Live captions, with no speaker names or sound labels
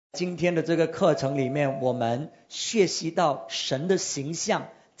今天的这个课程里面，我们学习到神的形象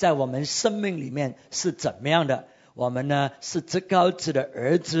在我们生命里面是怎么样的。我们呢是至高者的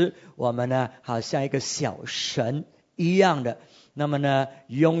儿子，我们呢好像一个小神一样的，那么呢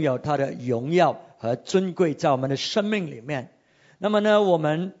拥有他的荣耀和尊贵在我们的生命里面。那么呢我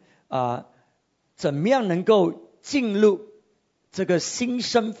们怎么样能够进入这个新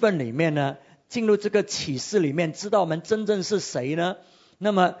身份里面呢？进入这个启示里面，知道我们真正是谁呢？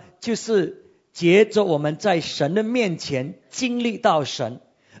那么就是藉着我们在神的面前经历到神，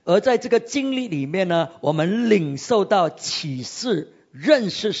而在这个经历里面呢，我们领受到启示，认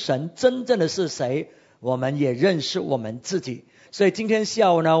识神真正的是谁，我们也认识我们自己。所以今天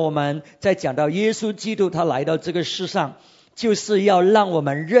下午呢，我们在讲到耶稣基督他来到这个世上，就是要让我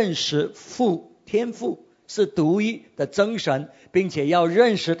们认识天父是独一的真神，并且要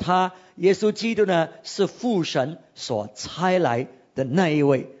认识他耶稣基督呢是父神所差来的那一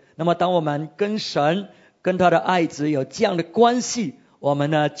位。那么当我们跟神跟他的爱子有这样的关系，我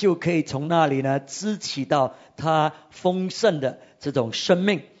们呢就可以从那里呢支取到他丰盛的这种生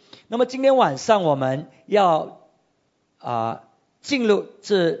命。那么今天晚上我们要进入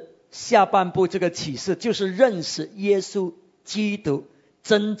这下半部这个启示，就是认识耶稣基督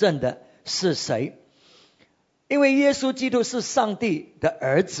真正的是谁。因为耶稣基督是上帝的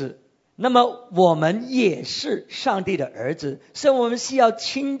儿子，那么我们也是上帝的儿子，所以我们需要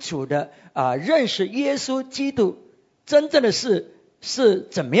清楚的认识耶稣基督真正的是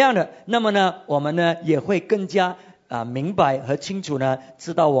怎么样的。那么呢我们呢也会更加明白和清楚呢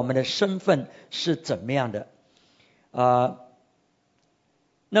知道我们的身份是怎么样的。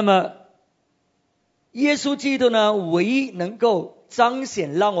那么耶稣基督呢唯一能够彰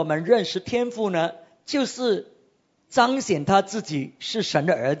显让我们认识天父呢，就是彰显他自己是神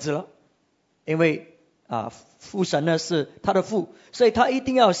的儿子了。因为父神呢是他的父，所以他一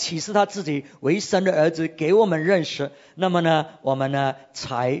定要启示他自己为神的儿子给我们认识。那么呢我们呢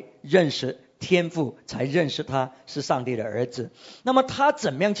才认识天父，才认识他是上帝的儿子。那么他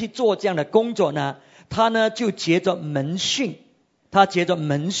怎么样去做这样的工作呢？他呢就藉着门训，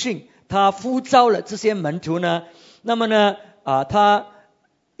他呼召了这些门徒呢，那么呢他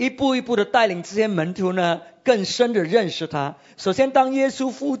一步一步的带领这些门徒呢更深的认识他。首先当耶稣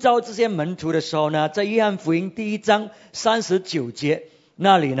呼召这些门徒的时候呢，在约翰福音第1章39节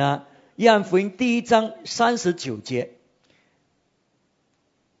那里呢，约翰福音第1章39节，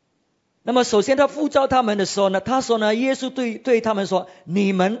那么首先他呼召他们的时候呢，他说呢，耶稣对他们说，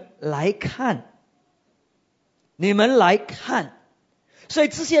你们来看。所以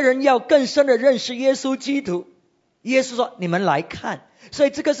这些人要更深的认识耶稣基督。耶稣说你们来看，所以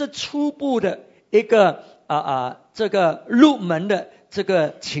这个是初步的一个这个入门的这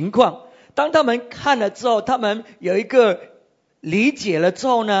个情况。当他们看了之后，他们有一个理解了之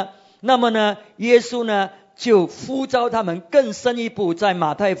后呢，那么呢耶稣呢就呼召他们更深一步，在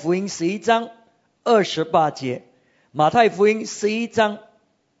马太福音11章28节，马太福音11章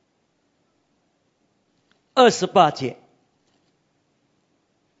28节，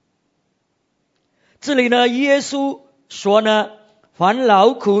这里呢耶稣说呢，凡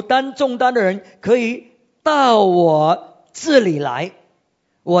劳苦担重担的人可以到我这里来，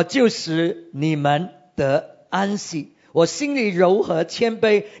我就使你们得安息。我心里柔和谦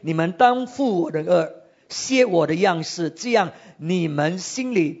卑，你们当负我的轭，歇我的样式，这样你们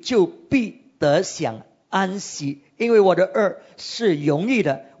心里就必得享安息。因为我的轭是容易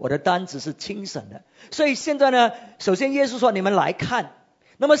的，我的担子是轻省的。所以现在呢，首先耶稣说你们来看，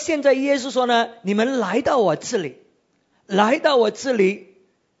那么现在耶稣说呢，你们来到我这里，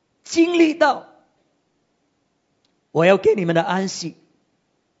经历到我要给你们的安息，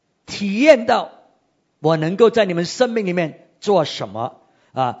体验到我能够在你们生命里面做什么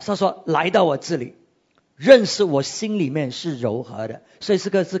他说来到我这里，认识我心里面是柔和的。所以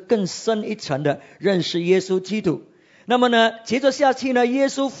这个是更深一层的认识耶稣基督。那么呢接着下去呢，耶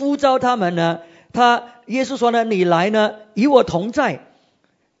稣呼召他们呢，耶稣说呢，你来呢与我同在。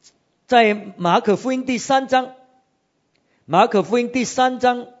在马可福音第3章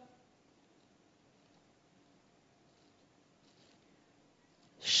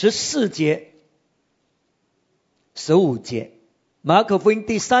14节15节，马可福音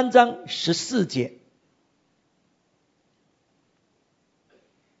第3章14节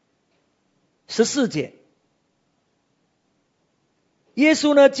14节，耶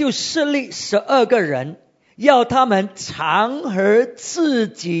稣呢就设立12个人，要他们常和自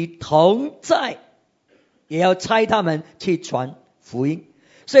己同在，也要差他们去传福音。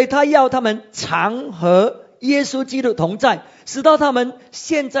所以他要他们常和耶稣基督同在，使到他们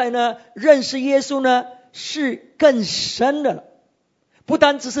现在呢认识耶稣呢是更深的了，不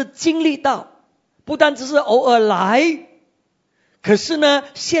单只是经历到，不单只是偶尔来，可是呢，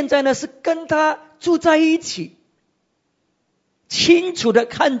现在呢是跟他住在一起，清楚的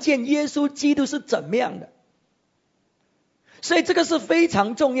看见耶稣基督是怎么样的。所以这个是非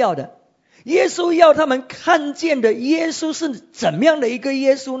常重要的。耶稣要他们看见的耶稣是怎么样的一个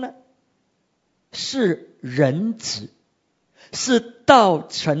耶稣呢？是人子，是道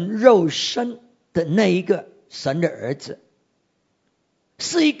成肉身的那一个神的儿子，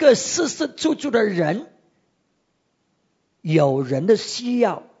是一个世世处处的人，有人的需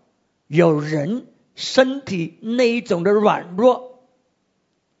要，有人身体那一种的软弱，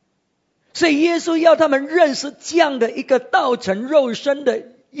所以耶稣要他们认识这样的一个道成肉身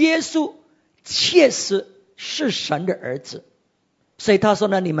的耶稣确实是神的儿子。所以他说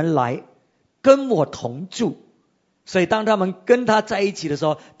呢，你们来跟我同住。所以当他们跟他在一起的时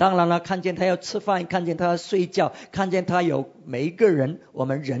候，当然了，看见他要吃饭，看见他要睡觉，看见他有每一个人我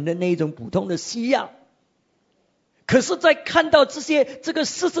们人的那一种普通的需要。可是在看到这个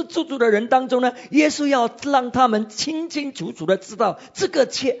世世处处的人当中呢，耶稣要让他们清清楚楚的知道，这个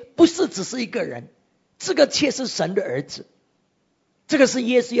却不是只是一个人，这个却是神的儿子。这个是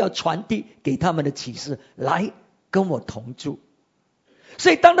耶稣要传递给他们的启示，来跟我同住。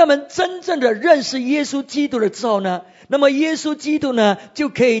所以当他们真正的认识耶稣基督了之后呢，那么耶稣基督呢就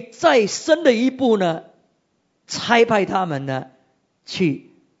可以再深的一步呢，差派他们呢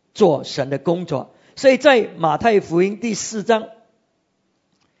去做神的工作。所以在马太福音第4章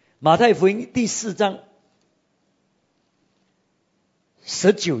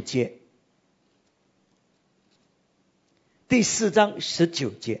19节，第4章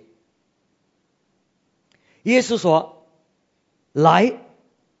19节，耶稣说，来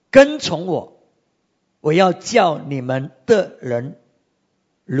跟从我，我要叫你们的人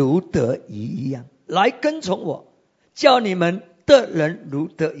如得鱼一样。来跟从我，叫你们的人如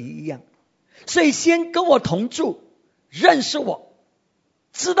得鱼一样。所以先跟我同住，认识我，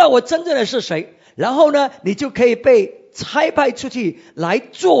知道我真正的是谁，然后呢，你就可以被差派出去来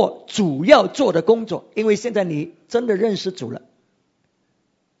做主要做的工作。因为现在你真的认识主了，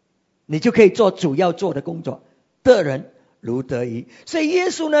你就可以做主要做的工作，的人如得鱼。所以耶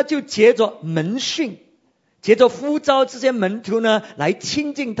稣呢就借着门训，借着呼召这些门徒呢来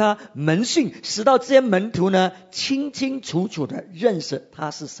亲近他，门训使到这些门徒呢清清楚楚的认识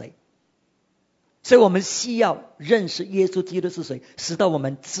他是谁。所以我们需要认识耶稣基督是谁，使到我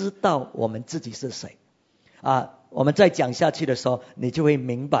们知道我们自己是谁。我们再讲下去的时候，你就会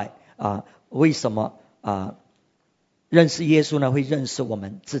明白为什么认识耶稣呢会认识我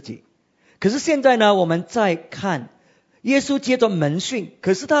们自己。可是现在呢，我们再看耶稣接着门训，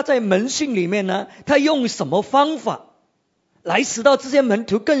可是他在门训里面呢，他用什么方法来使到这些门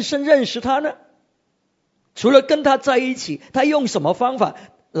徒更深认识他呢？除了跟他在一起，他用什么方法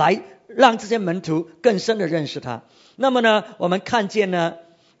来让这些门徒更深的认识他？那么呢，我们看见呢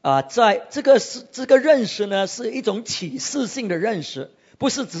在这个认识呢是一种启示性的认识，不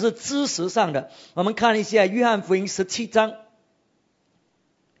是只是知识上的。我们看一下约翰福音17章，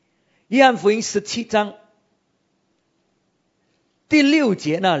约翰福音17章第6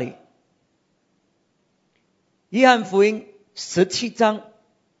节那里，约翰福音17章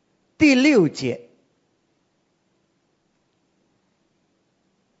第6节，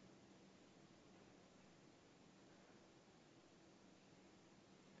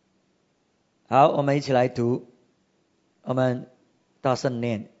好，我们一起来读，我们大声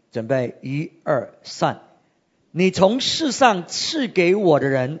念，准备1、2、3。你从世上赐给我的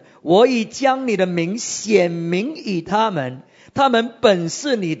人，我已将你的名显明于他们，他们本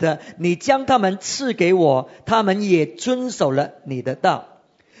是你的，你将他们赐给我，他们也遵守了你的道。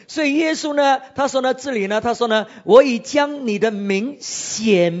所以耶稣呢，他说呢，这里呢，他说呢，我已将你的名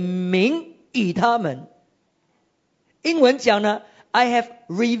显明于他们。英文讲呢 I have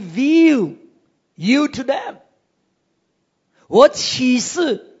revealed you to them， 我启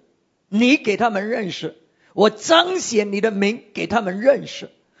示你给他们认识，我彰显你的名给他们认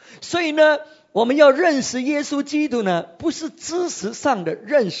识。所以呢，我们要认识耶稣基督呢，不是知识上的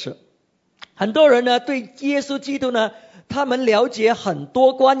认识。很多人呢对耶稣基督呢，他们了解很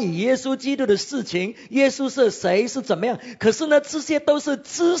多关于耶稣基督的事情，耶稣是谁，是怎么样，可是呢这些都是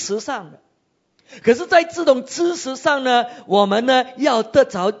知识上的。可是在这种知识上呢，我们呢要得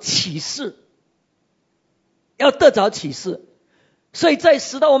着启示，要得着启示。所以在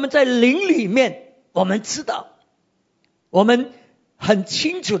使到我们在灵里面，我们知道，我们很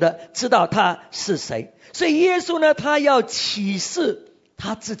清楚的知道他是谁。所以耶稣呢，他要启示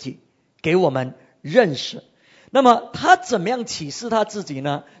他自己给我们认识。那么他怎么样启示他自己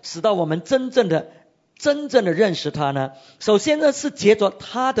呢？使到我们真正的真正的认识他呢？首先呢是藉着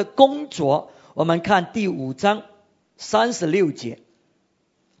他的工作。我们看第5章36节，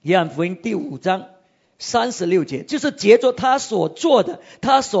约翰福音第5章36节，就是藉着他所做的，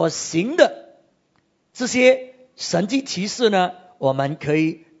他所行的这些神迹奇事呢，我们可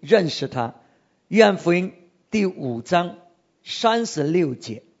以认识他。约翰福音第5章36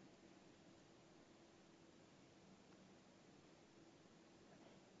节，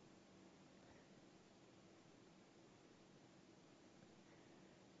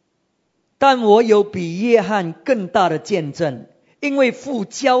但我有比约翰更大的见证，因为父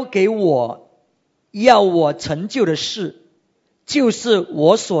交给我要我成就的事，就是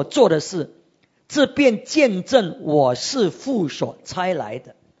我所做的事，这便见证我是父所差来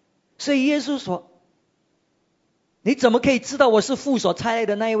的。所以耶稣说，你怎么可以知道我是父所差来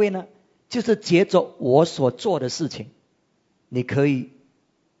的那一位呢？就是藉着我所做的事情，你可以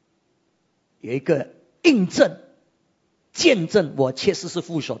有一个印证，见证我确实是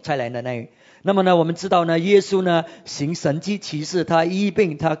父所差来的那一位。那么呢，我们知道呢，耶稣呢行神迹奇事，他医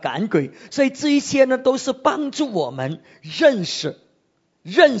病，他赶鬼，所以这一些呢都是帮助我们认识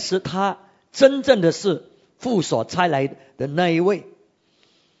他真正的是父所差来的那一位。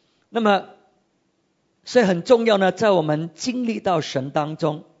那么所以很重要呢，在我们经历到神当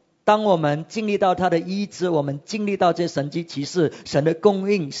中，当我们经历到他的医治，我们经历到这些神迹奇事，神的供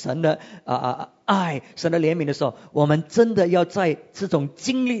应，神的爱，神的怜悯的时候，我们真的要在这种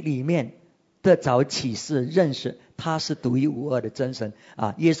经历里面得着启示，认识他是独一无二的真神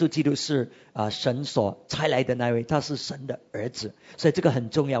耶稣基督是神所差来的那位，他是神的儿子。所以这个很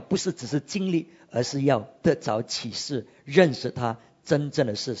重要，不是只是经历，而是要得着启示，认识他真正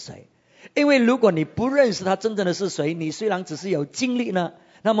的是谁。因为如果你不认识他真正的是谁，你虽然只是有经历呢，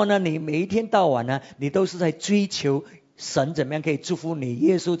那么呢你每一天到晚呢，你都是在追求神怎么样可以祝福你，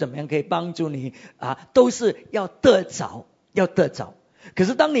耶稣怎么样可以帮助你都是要得着。可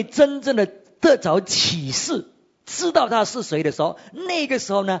是当你真正的得着启示，知道他是谁的时候，那个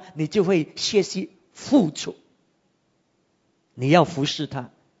时候呢，你就会学习付出，你要服侍他，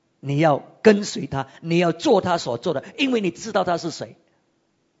你要跟随他，你要做他所做的，因为你知道他是谁。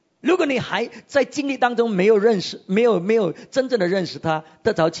如果你还在经历当中没有认识，没有真正的认识他，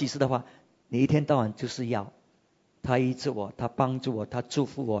得着启示的话，你一天到晚就是要他医治我，他帮助我，他祝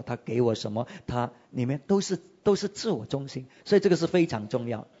福我，他给我什么，他里面都是自我中心。所以这个是非常重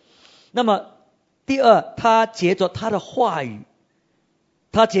要。那么第二，他藉着他的话语，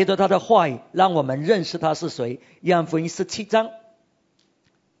让我们认识他是谁。约翰福音17章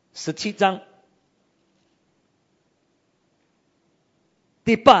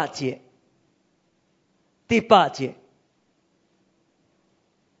第8节，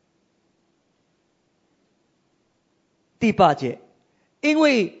因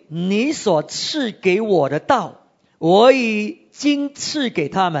为你所赐给我的道，我已经赐给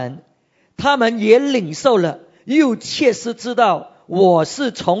他们，他们也领受了，又切实知道我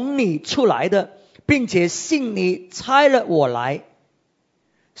是从你出来的，并且信你差了我来。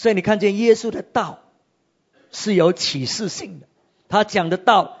所以你看见耶稣的道是有启示性的，他讲的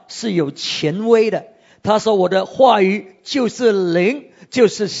道是有权威的。他说我的话语就是灵，就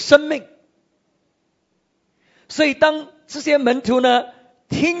是生命。所以当这些门徒呢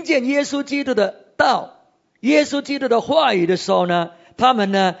听见耶稣基督的道，耶稣基督的话语的时候呢，他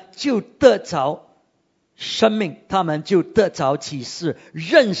们呢就得着生命，他们就得着启示，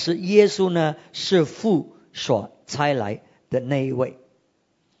认识耶稣呢是父所差来的那一位。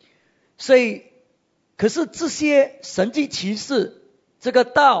所以可是这些神迹奇事，这个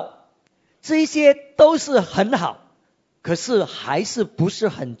道，这一些都是很好，可是还是不是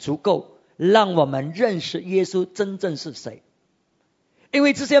很足够让我们认识耶稣真正是谁。因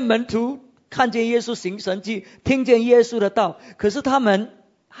为这些门徒看见耶稣行神迹，听见耶稣的道，可是他们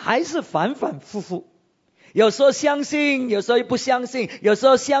还是反反复复，有时候相信，有时候又不相信，有时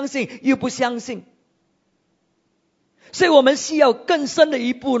候相信又不相信。所以我们需要更深的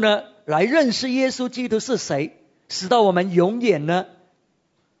一步呢，来认识耶稣基督是谁，使到我们永远呢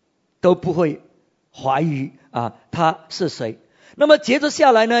都不会怀疑他是谁。那么接着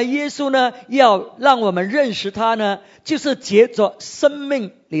下来呢，耶稣呢要让我们认识他呢，就是藉着生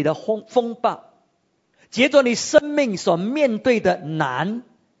命里的风暴，藉着你生命所面对的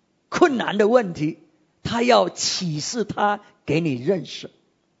困难的问题，他要启示他给你认识。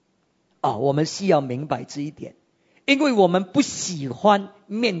我们需要明白这一点，因为我们不喜欢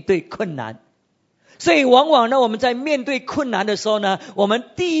面对困难，所以往往呢我们在面对困难的时候呢，我们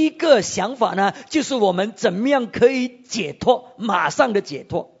第一个想法呢就是我们怎么样可以解脱，马上的解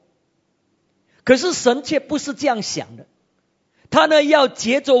脱。可是神却不是这样想的，他呢要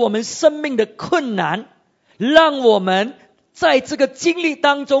藉着我们生命的困难，让我们在这个经历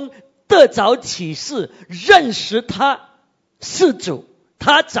当中得着启示，认识他是主，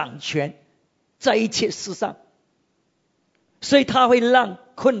他掌权在一切事上。所以他会让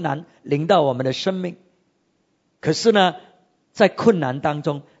困难临到我们的生命，可是呢在困难当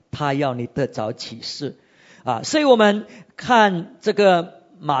中他要你得着启示所以我们看这个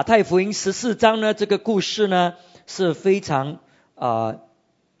马太福音14章呢，这个故事呢是非常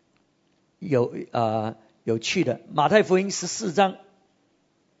有趣的。马太福音14章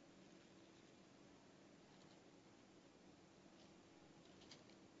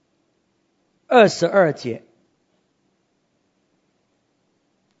22节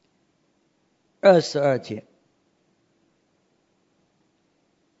，22节。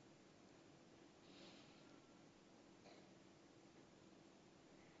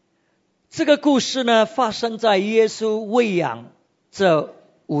这个故事呢，发生在耶稣喂养这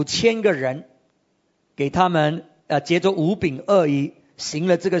5000个人，给他们藉着5饼2鱼行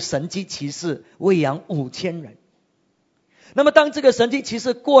了这个神迹奇事，喂养5000人。那么当这个神迹奇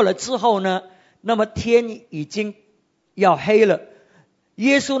事过了之后呢，那么天已经要黑了，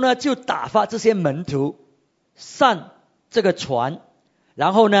耶稣呢就打发这些门徒上这个船，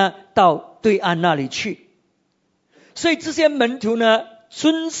然后呢到对岸那里去。所以这些门徒呢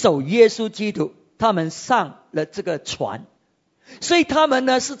遵守耶稣基督，他们上了这个船，所以他们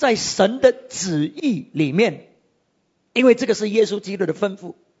呢是在神的旨意里面，因为这个是耶稣基督的吩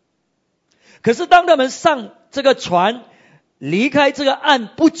咐。可是当他们上这个船离开这个岸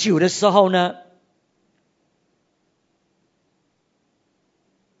不久的时候呢，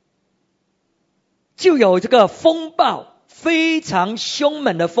就有这个风暴，非常凶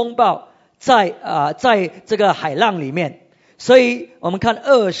猛的风暴在这个海浪里面。所以我们看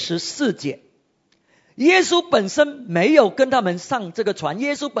24节，耶稣本身没有跟他们上这个船，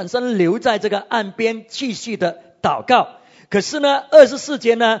耶稣本身留在这个岸边继续的祷告。可是呢24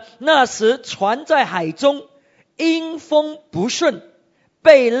节呢，那时船在海中，因风不顺，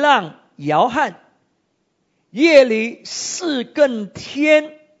被浪摇撼。夜里4更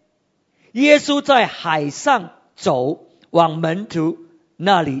天，耶稣在海上走，往门徒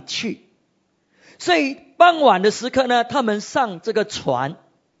那里去。所以傍晚的时刻呢，他们上这个船，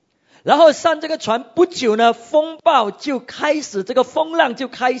然后上这个船不久呢，风暴就开始，这个风浪就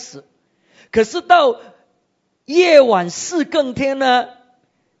开始。可是到夜晚4更天呢，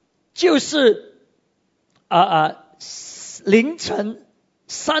就是凌晨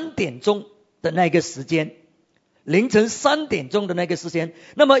3点钟的那个时间，凌晨3点钟的那个时间，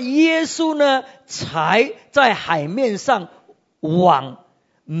那么耶稣呢才在海面上往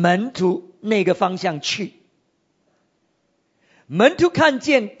门徒那个方向去。门徒看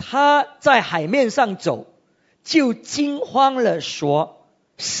见他在海面上走，就惊慌了，说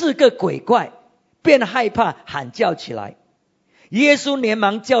是个鬼怪，便害怕，喊叫起来。耶稣连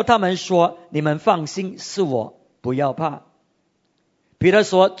忙叫他们说，你们放心，是我，不要怕。彼得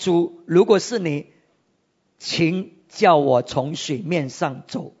说，主，如果是你，请叫我从水面上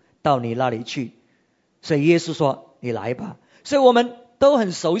走到你那里去。所以耶稣说，你来吧。所以我们都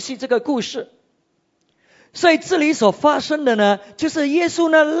很熟悉这个故事。所以这里所发生的呢，就是耶稣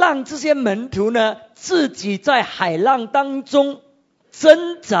呢让这些门徒呢自己在海浪当中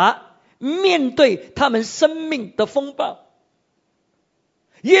挣扎，面对他们生命的风暴。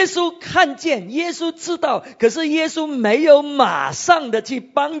耶稣看见，耶稣知道，可是耶稣没有马上的去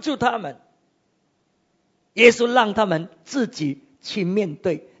帮助他们，耶稣让他们自己去面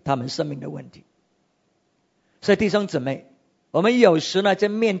对他们生命的问题。所以弟兄姊妹，我们有时呢在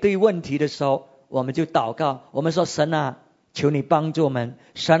面对问题的时候，我们就祷告，我们说，神啊，求你帮助我们，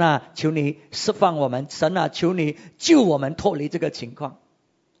神啊，求你释放我们，神啊，求你救我们脱离这个情况。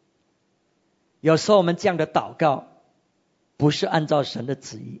有时候我们这样的祷告不是按照神的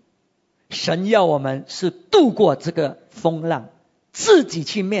旨意，神要我们是度过这个风浪，自己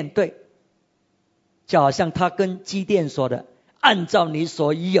去面对。就好像他跟基甸说的，按照你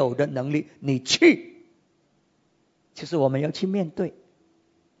所有的能力你去，就是我们要去面对。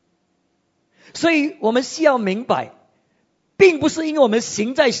所以我们需要明白，并不是因为我们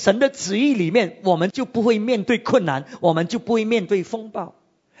行在神的旨意里面，我们就不会面对困难，我们就不会面对风暴。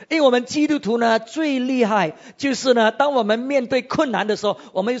因为我们基督徒呢最厉害就是呢，当我们面对困难的时候，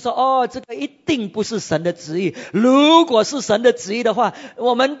我们就说，这个一定不是神的旨意，如果是神的旨意的话，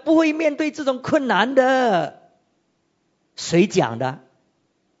我们不会面对这种困难的。谁讲的？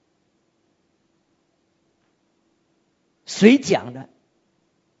谁讲的？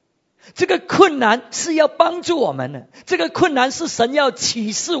这个困难是要帮助我们的，这个困难是神要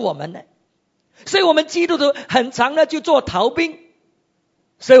启示我们的。所以我们基督徒很常呢就做逃兵。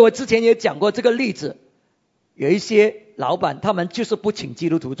所以我之前也讲过这个例子，有一些老板他们就是不请基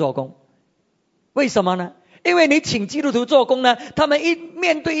督徒做工。为什么呢？因为你请基督徒做工呢，他们一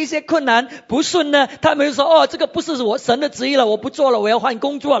面对一些困难不顺呢，他们就说这个不是我神的旨意了，我不做了，我要换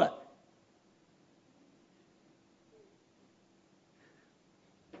工作了。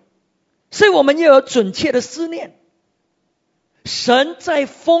所以我们要有准确的思念，神在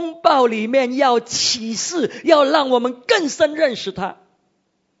风暴里面要启示，要让我们更深认识他，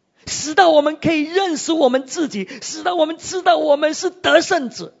使到我们可以认识我们自己，使到我们知道我们是得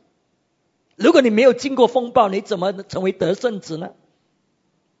胜者。如果你没有经过风暴，你怎么成为得胜者呢？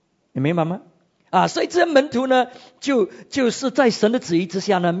你明白吗？所以这些门徒呢，就是在神的旨意之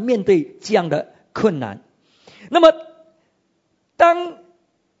下呢，面对这样的困难。那么当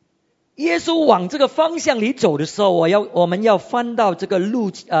耶稣往这个方向里走的时候，我们要翻到这个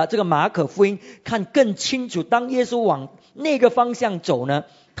这个马可福音，看更清楚。当耶稣往那个方向走呢，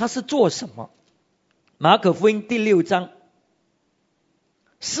他是做什么？马可福音第6章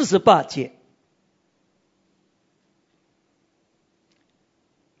48节。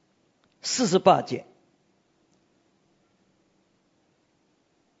48节，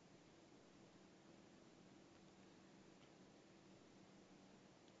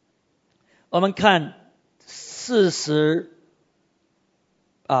我们看48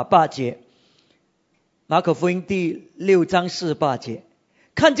节，马可福音第6章48节，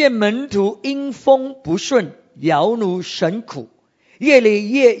看见门徒因风不顺，摇奴神苦，夜里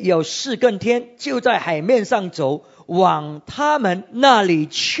夜有4更天，就在海面上走，往他们那里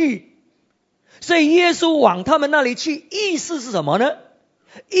去。所以耶稣往他们那里去，意思是什么呢？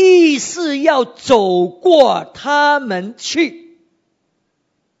意思要走过他们去，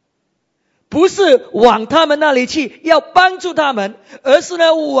不是往他们那里去要帮助他们，而是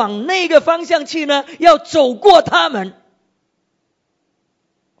呢往那个方向去呢，要走过他们。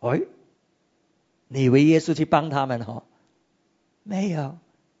你以为耶稣去帮他们没有，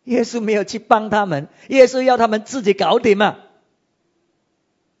耶稣没有去帮他们，耶稣要他们自己搞定嘛。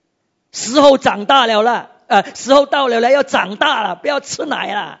时候长大了时候到了要长大了，不要吃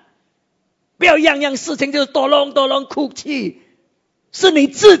奶了，不要样样事情就是多隆哭泣，是你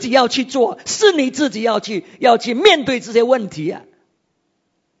自己要去做，是你自己要去面对这些问题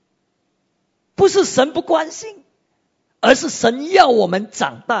不是神不关心，而是神要我们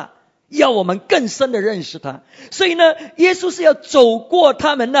长大，要我们更深的认识他。所以呢，耶稣是要走过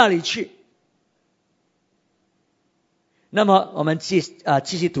他们那里去。那么我们继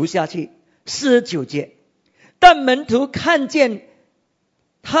续读下去，49节。但门徒看见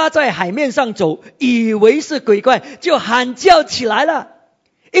他在海面上走，以为是鬼怪，就喊叫起来了，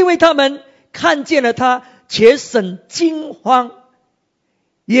因为他们看见了他，且甚惊慌。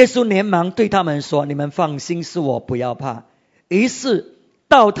耶稣连忙对他们说：“你们放心，是我，不要怕。”于是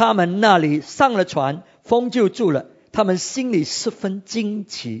到他们那里，上了船，风就住了。他们心里十分惊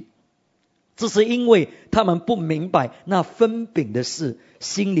奇，这是因为他们不明白那分饼的事，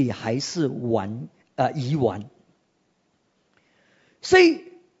心里还是疑顽。所以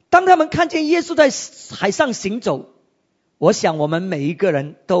当他们看见耶稣在海上行走，我想我们每一个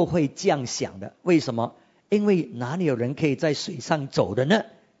人都会这样想的。为什么？因为哪里有人可以在水上走的呢？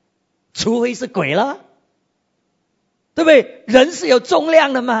除非是鬼了，对不对？人是有重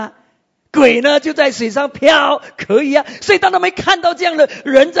量的嘛，鬼呢就在水上飘，可以啊。所以当他们看到这样的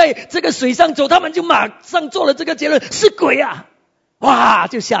人在这个水上走，他们就马上做了这个结论，是鬼啊！哇，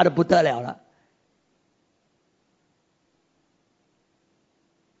就吓得不得了了。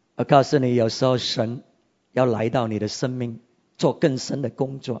我告诉你，有时候神要来到你的生命做更深的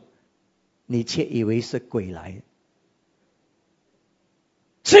工作，你却以为是鬼来的。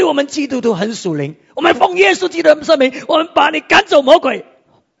所以我们基督徒很属灵，我们奉耶稣基督的圣名，我们把你赶走魔鬼。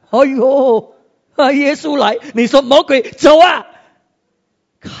耶稣来，你说魔鬼走啊，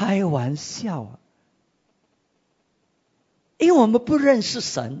开玩笑因为我们不认识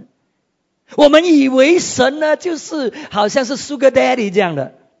神，我们以为神呢就是好像是 Sugar Daddy 这样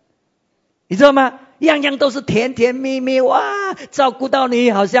的，你知道吗？样样都是甜甜蜜蜜，哇，照顾到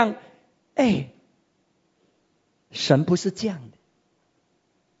你，好像神不是这样的。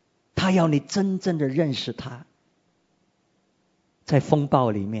他要你真正的认识他，在风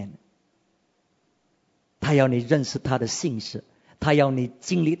暴里面，他要你认识他的信实，他要你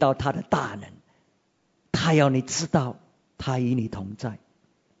经历到他的大能，他要你知道他与你同在。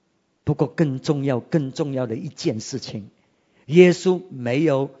不过更重要的一件事情，耶稣没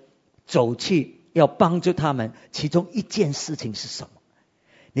有走去要帮助他们，其中一件事情是什么？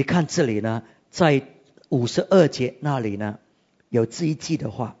你看这里呢，在52节那里呢有这一句的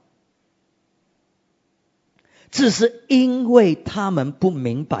话，只是因为他们不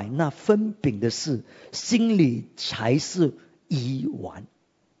明白那分饼的事，心里才是疑顽。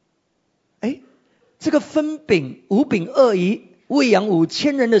这个分饼5饼2鱼喂养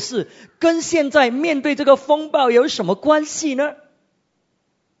5000人的事，跟现在面对这个风暴有什么关系呢？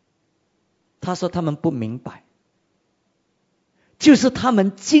他说他们不明白，就是他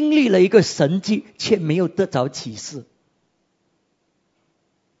们经历了一个神迹，却没有得着启示。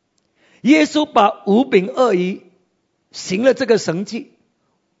耶稣把5饼2鱼行了这个神迹，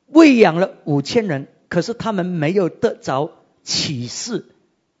喂养了5000人，可是他们没有得着启示，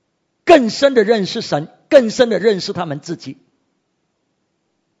更深的认识神，更深的认识他们自己。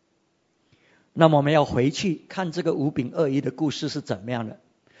那么我们要回去看这个5饼2鱼的故事是怎么样的。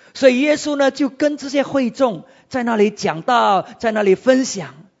所以耶稣呢，就跟这些会众在那里讲道，在那里分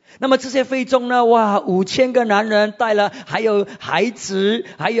享。那么这些会众呢，5000个男人带了，还有孩子，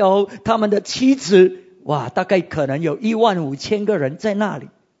还有他们的妻子，大概可能有15000个人在那里，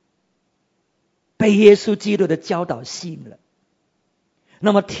被耶稣基督的教导吸引了。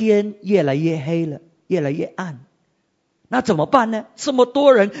那么天越来越黑了，越来越暗，那怎么办呢？这么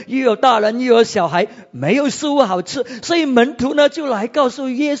多人，又有大人又有小孩，没有食物好吃，所以门徒呢就来告诉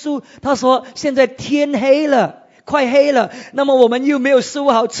耶稣，他说现在天黑了，快黑了，那么我们又没有食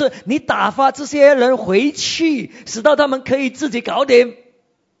物好吃，你打发这些人回去，使到他们可以自己搞定，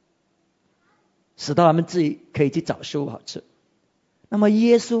使到他们自己可以去找食物好吃。那么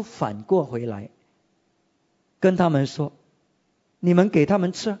耶稣反过回来跟他们说，你们给他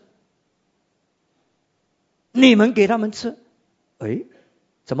们吃，你们给他们吃。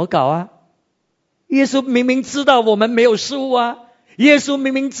怎么搞啊？耶稣明明知道我们没有食物啊，耶稣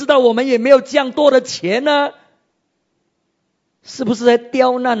明明知道我们也没有这样多的钱啊，是不是在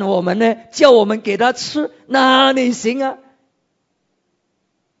刁难我们呢？叫我们给他吃，哪里行啊？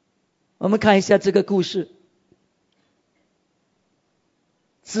我们看一下这个故事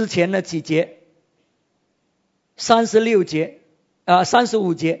之前的几节，35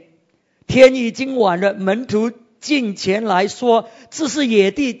节，天已经晚了，门徒近前来说，这是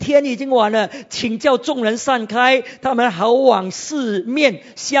野地，天已经晚了，请叫众人散开，他们好往四面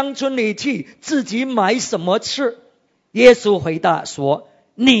乡村里去，自己买什么吃。耶稣回答说，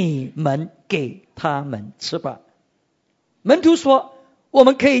你们给他们吃吧。门徒说，我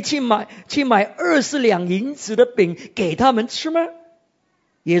们可以去买20两银子的饼给他们吃吗？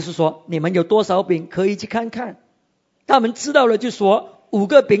耶稣说，你们有多少饼，可以去看看。他们知道了就说，5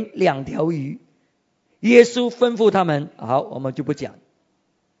个饼2条鱼。耶稣吩咐他们，好，我们就不讲。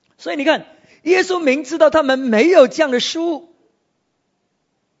所以你看，耶稣明知道他们没有这样的食物，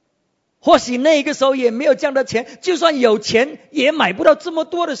或许那个时候也没有这样的钱，就算有钱也买不到这么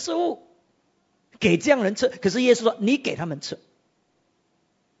多的食物给这样人吃。可是耶稣说，你给他们吃。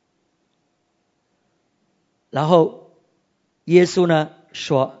然后耶稣呢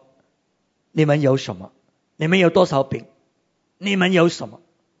说，你们有什么？你们有多少饼？你们有什么？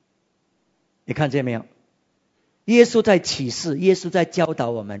你看见没有？耶稣在启示，耶稣在教导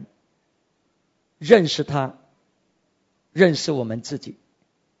我们认识他，认识我们自己。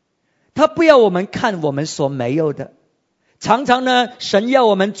他不要我们看我们所没有的。常常呢，神要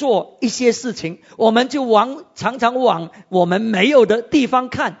我们做一些事情，我们就常常往我们没有的地方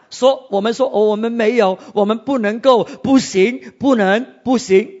看，我们说我们没有，我们不能够，不行，不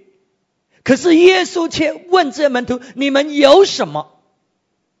行。可是耶稣却问这门徒，你们有什么？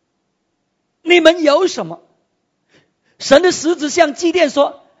你们有什么？神的使者向基甸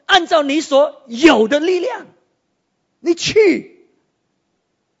说，按照你所有的力量，你去。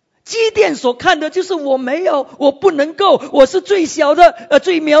基甸所看的就是我没有，我不能够，我是最小的，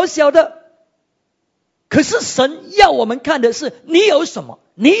最渺小的。可是神要我们看的是你有什么，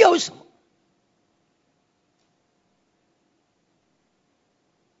你有什么。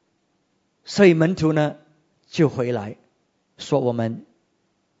所以门徒呢就回来说，我们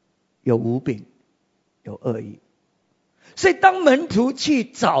有5饼，有2鱼。所以当门徒去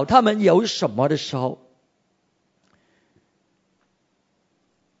找他们有什么的时候，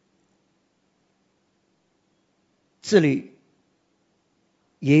这里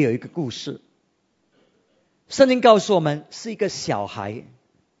也有一个故事。圣经告诉我们，是一个小孩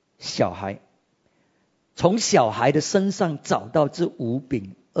从小孩的身上找到这5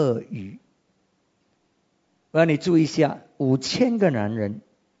饼2鱼。我要你注意一下，5000个男人，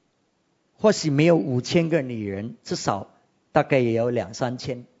或许没有5000个女人，至少大概也有2-3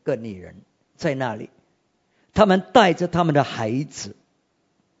千个女人在那里，他们带着他们的孩子。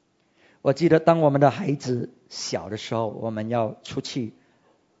我记得当我们的孩子小的时候，我们要出去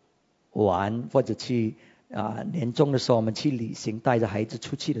玩，或者去年终的时候我们去旅行，带着孩子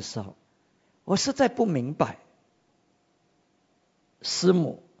出去的时候，我实在不明白师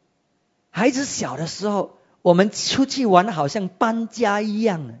母，孩子小的时候，我们出去玩好像搬家一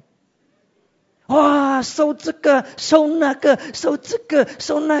样，哇，收这个收那个，收这个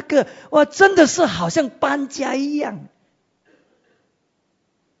收那个，哇，真的是好像搬家一样。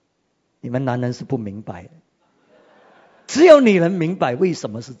你们男人是不明白的，只有女人明白为什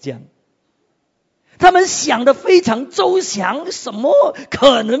么是这样。他们想得非常周详，什么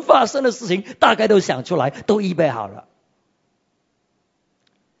可能发生的事情大概都想出来，都预备好了。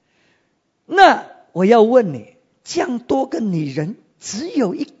那我要问你，这样多个女人，只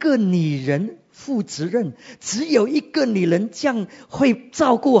有一个女人负责任，只有一个女人这样会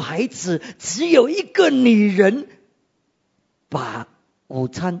照顾孩子，只有一个女人把午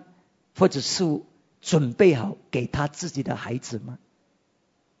餐或者是准备好给她自己的孩子吗？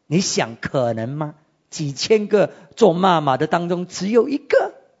你想可能吗？几千个做妈妈的当中只有一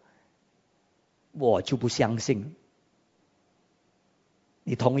个，我就不相信。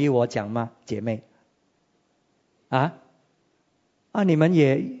你同意我讲吗，姐妹？你们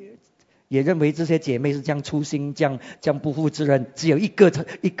也认为这些姐妹是这样粗心，这样不负责任，只有一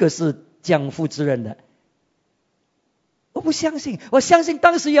个是这样负责任的。我不相信，我相信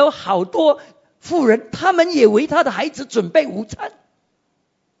当时有好多妇人，她们也为她的孩子准备午餐。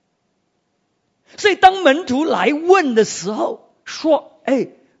所以当门徒来问的时候，说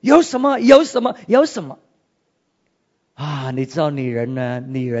有什么有什么有什么你知道女人呢，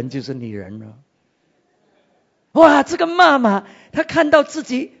女人就是女人了。哇，这个妈妈她看到自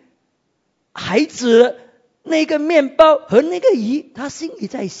己孩子那个面包和那个鱼，她心里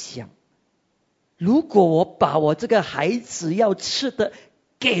在想，如果我把我这个孩子要吃的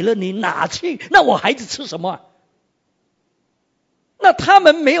给了你拿去，那我孩子吃什么？那他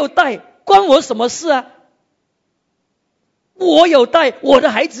们没有带，关我什么事啊？我有带，我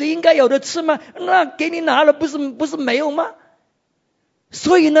的孩子应该有的吃吗？那给你拿了不是没有吗？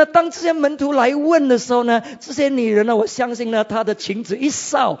所以呢，当这些门徒来问的时候呢，这些女人呢，我相信呢，她的裙子一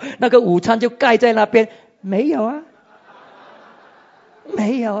扫，那个午餐就盖在那边，没有啊，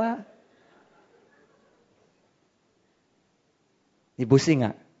没有啊。你不信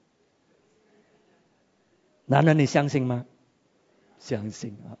啊？男人你相信吗？相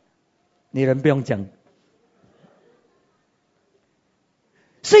信啊。女人不用讲。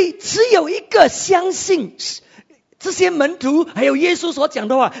所以只有一个相信这些门徒还有耶稣所讲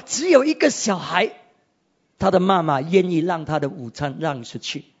的话，只有一个小孩，他的妈妈愿意让他的午餐让出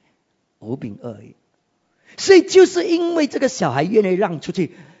去，5饼2鱼。所以就是因为这个小孩愿意让出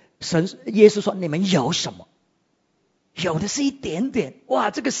去，耶稣说你们有什么？有的是一点点，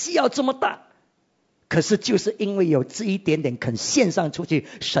哇，这个需要这么大。可是就是因为有这一点点肯献上出去，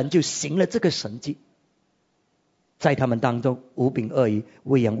神就行了这个神迹，在他们当中5饼2鱼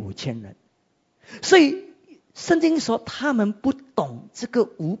喂养5000人。所以圣经说他们不懂这个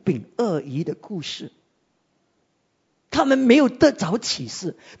5饼2鱼的故事，他们没有得着启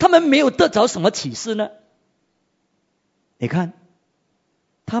示。他们没有得着什么启示呢？你看，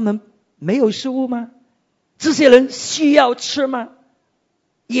他们没有食物吗？这些人需要吃吗？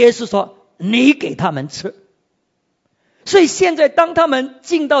耶稣说你给他们吃。所以现在当他们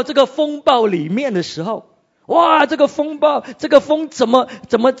进到这个风暴里面的时候，哇，这个风暴，这个风怎么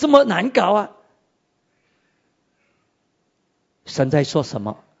这么难搞啊？神在说什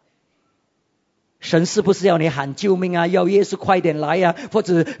么？神是不是要你喊救命啊？要耶稣快点来啊？或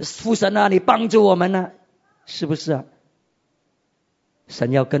者父神啊，你帮助我们啊？是不是啊？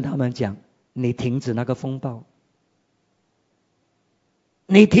神要跟他们讲，你停止那个风暴，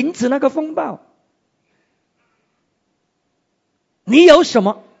你停止那个风暴。你有什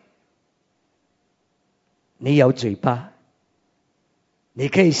么？你有嘴巴，你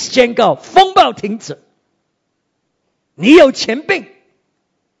可以宣告风暴停止。你有权柄，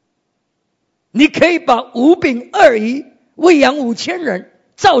你可以把5饼2鱼喂养5000人，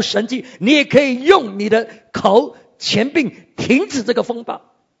造神迹。你也可以用你的口权柄停止这个风暴。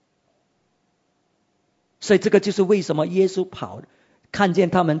所以这个就是为什么耶稣跑，看见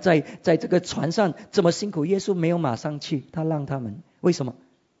他们在这个船上这么辛苦，耶稣没有马上去，他让他们，为什么？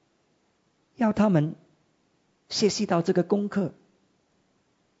要他们学习到这个功课，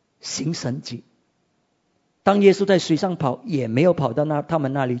行神迹。当耶稣在水上跑，也没有跑到他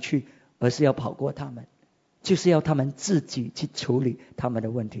们那里去，而是要跑过他们，就是要他们自己去处理他们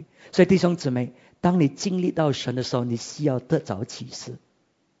的问题。所以弟兄姊妹，当你经历到神的时候，你需要得着启示，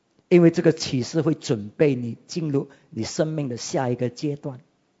因为这个启示会准备你进入你生命的下一个阶段。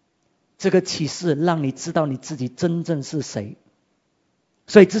这个启示让你知道你自己真正是谁。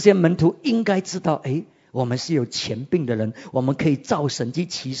所以这些门徒应该知道，我们是有权柄的人，我们可以造神迹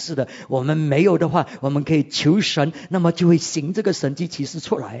奇事的。我们没有的话，我们可以求神，那么就会行这个神迹奇事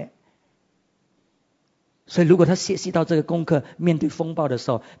出来。所以如果他学习到这个功课，面对风暴的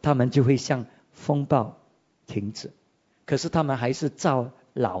时候，他们就会向风暴停止。可是他们还是照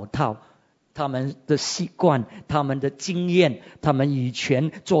老套，他们的习惯，他们的经验，他们以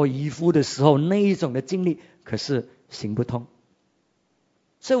前做渔夫的时候那一种的经历，可是行不通。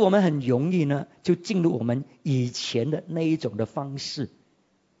所以我们很容易呢，就进入我们以前的那一种的方式，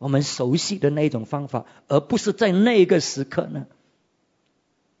我们熟悉的那一种方法，而不是在那个时刻呢，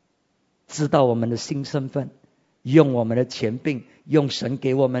知道我们的新身份，用我们的权柄，用神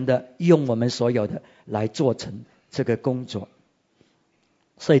给我们的，用我们所有的来做成这个工作。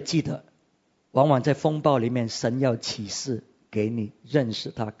所以记得，往往在风暴里面，神要启示给你，认识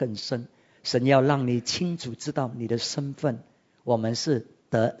他更深。神要让你清楚知道你的身份，我们是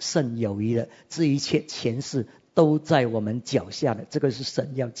得胜有余的，这一切权势都在我们脚下的，这个是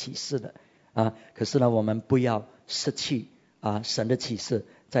神要启示的啊。可是呢，我们不要失去啊神的启示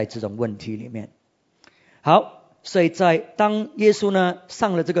在这种问题里面。好，所以当耶稣呢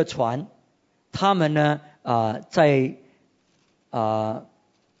上了这个船，他们呢在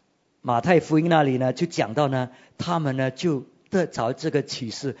马太福音那里呢就讲到呢，他们呢就得着这个启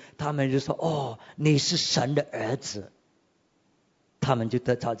示，他们就说哦，你是神的儿子。他们就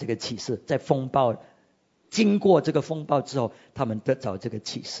得着这个启示，在风暴经过这个风暴之后，他们得着这个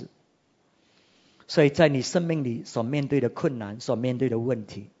启示。所以在你生命里所面对的困难，所面对的问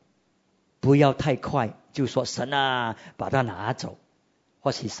题，不要太快就说神啊把它拿走，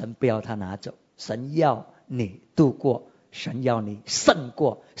或许神不要它拿走，神要你度过，神要你胜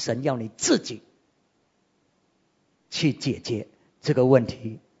过，神要你自己去解决这个问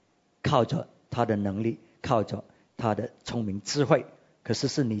题，靠着他的能力，靠着他的聪明智慧，可是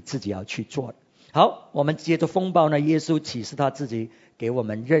是你自己要去做的。好，我们接着风暴呢，耶稣启示他自己给我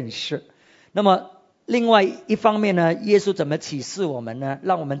们认识。那么另外一方面呢，耶稣怎么启示我们呢？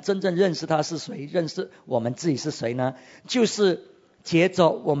让我们真正认识他是谁，认识我们自己是谁呢？就是接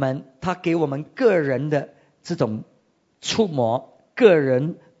着他给我们个人的这种触摸，个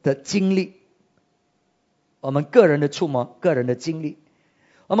人的经历，我们个人的触摸，个人的经历。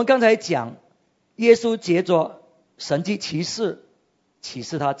我们刚才讲耶稣接着神迹奇事启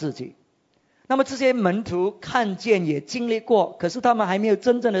示他自己，那么这些门徒看见也经历过，可是他们还没有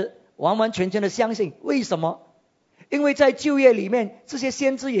真正的完完全全的相信。为什么？因为在旧约里面，这些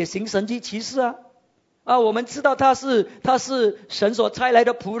先知也行神迹奇事我们知道他是神所差来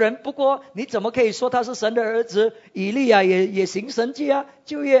的仆人，不过你怎么可以说他是神的儿子？以利亚也行神迹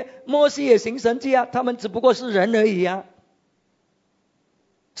旧约摩西也行神迹他们只不过是人而已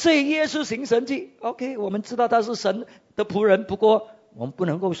所以耶稣行神迹 OK， 我们知道他是神的仆人，不过我们不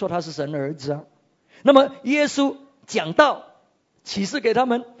能够说他是神的儿子那么耶稣讲道启示给他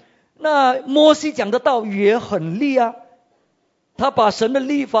们，那摩西讲的道也很厉他把神的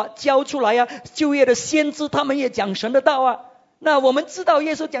律法教出来旧约的先知他们也讲神的道那我们知道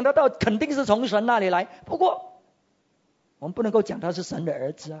耶稣讲的道肯定是从神那里来，不过我们不能够讲他是神的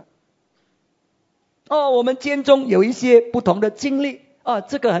儿子我们间中有一些不同的经历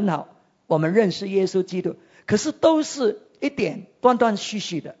这个很好，我们认识耶稣基督，可是都是一点断断续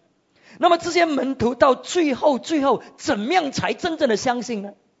续的。那么这些门徒到最后怎么样才真正的相信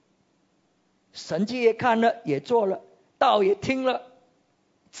呢？神迹也看了，也做了，道也听了，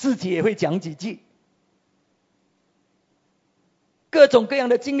自己也会讲几句，各种各样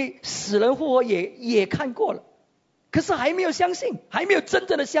的经历，死人复活也看过了，可是还没有相信，还没有真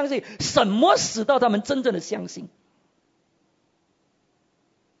正的相信。什么使到他们真正的相信？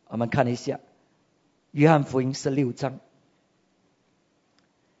我们看一下约翰福音16章，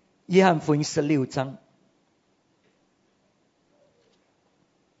约翰福音16章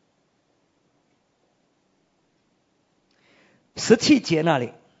17节那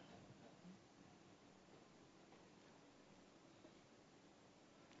里，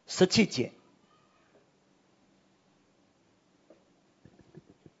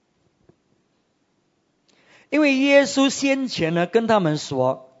因为耶稣先前呢跟他们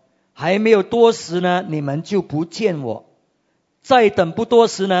说，还没有多时呢，你们就不见我；再等不多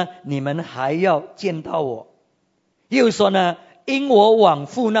时呢，你们还要见到我。又说呢，因我往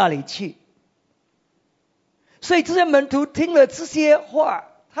父那里去。所以这些门徒听了这些话，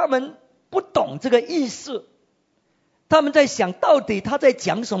他们不懂这个意思，他们在想到底他在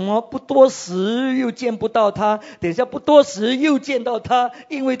讲什么？不多时又见不到他，等一下不多时又见到他，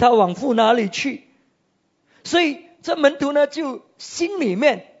因为他往父哪里去。所以这门徒呢就心里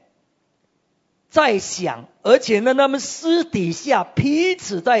面在想，而且呢他们私底下彼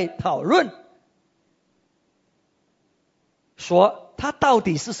此在讨论，说他到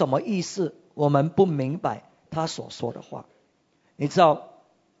底是什么意思，我们不明白他所说的话。你知道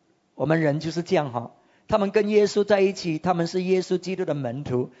我们人就是这样哈，他们跟耶稣在一起，他们是耶稣基督的门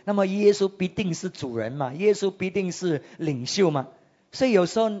徒，那么耶稣必定是主人嘛，耶稣必定是领袖嘛，所以有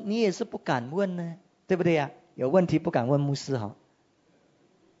时候你也是不敢问呢，对不对呀？有问题不敢问牧师哈。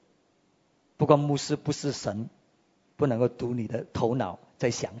不过牧师不是神，不能够读你的头脑在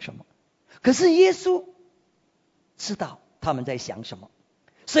想什么。可是耶稣知道他们在想什么，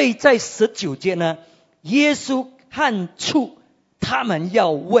所以在19节呢，耶稣看出他们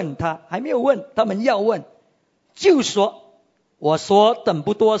要问他，还没有问，他们要问，就说：我说等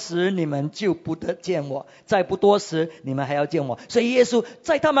不多时，你们就不得见我；再不多时，你们还要见我。所以耶稣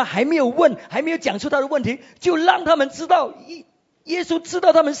在他们还没有问，还没有讲出他的问题，就让他们知道，耶稣知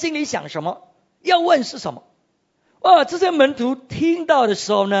道他们心里想什么，要问是什么。哇，这些门徒听到的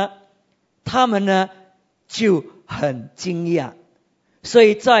时候呢，他们呢就很惊讶。所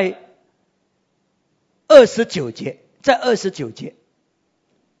以在29节，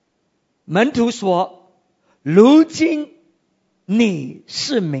门徒说：如今你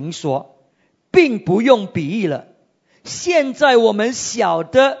是明说，并不用比喻了。现在我们晓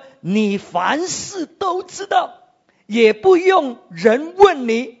得你凡事都知道，也不用人问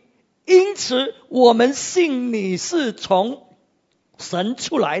你，因此我们信你是从神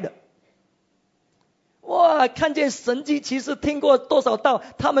出来的。哇，看见神迹奇事，听过多少道，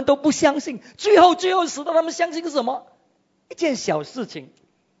他们都不相信。最后使得他们相信是什么？一件小事情，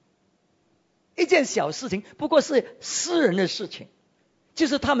不过是私人的事情，就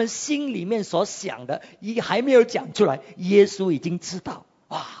是他们心里面所想的，还没有讲出来，耶稣已经知道。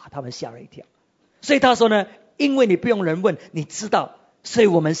哇，他们吓了一跳。所以他说呢，因为你不用人问，你知道，所以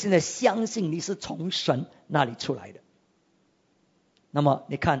我们现在相信你是从神那里出来的。那么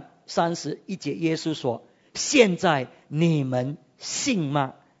你看31节，耶稣说：现在你们信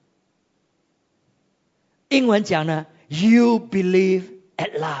吗？英文讲呢 You believe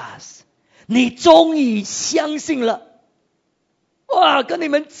at last， 你终于相信了。哇，跟你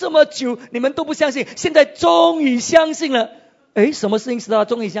们这么久你们都不相信，现在终于相信了。什么事情使他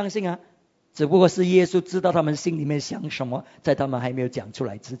终于相信啊？只不过是耶稣知道他们心里面想什么，在他们还没有讲出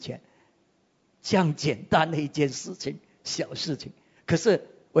来之前。这样简单的一件事情，小事情，可是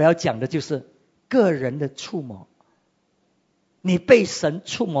我要讲的就是个人的触摸。你被神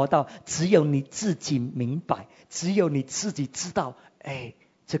触摸到，只有你自己明白，只有你自己知道，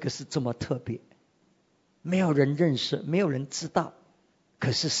这个是这么特别，没有人认识，没有人知道，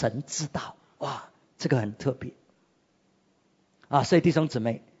可是神知道。哇，这个很特别啊！所以弟兄姊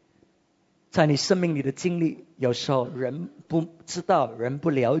妹，在你生命里的经历，有时候人不知道，人不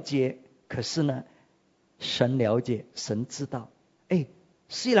了解，可是呢，神了解，神知道。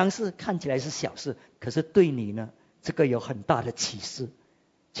虽然是看起来是小事，可是对你呢，这个有很大的启示，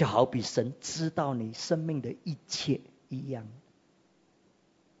就好比神知道你生命的一切一样。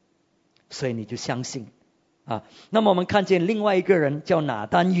所以你就相信啊。那么我们看见另外一个人叫拿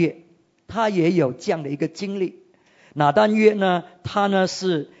单约，他也有这样的一个经历。拿单约呢，他呢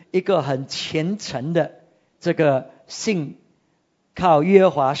是一个很虔诚的这个信靠耶和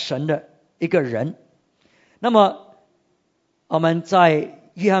华神的一个人。那么我们在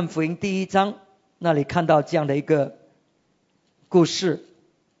约翰福音第1章那里看到这样的一个故事。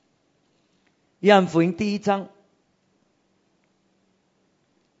约翰福音第1章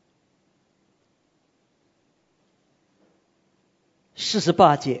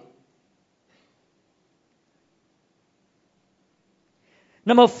48节。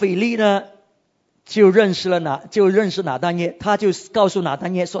那么腓利呢就认识拿单约，他就告诉拿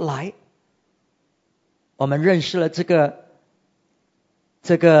单约说：来，我们认识了这个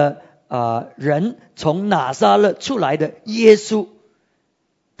人从拿撒勒出来的耶稣，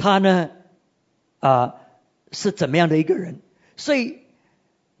他呢是怎么样的一个人。所以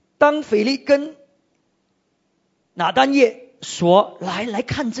当腓利跟拿单约说来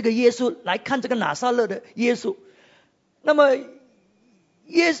看这个耶稣，来看这个拿撒勒的耶稣，那么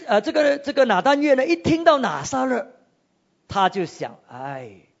这个拿单约呢，一听到拿撒勒，他就想，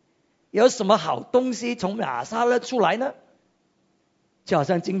有什么好东西从拿撒勒出来呢？就好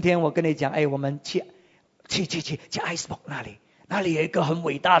像今天我跟你讲，我们去 Icebox 那里有一个很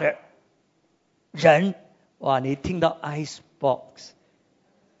伟大的人。哇，你听到 Icebox，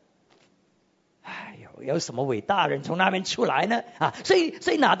 有什么伟大人从那边出来呢？所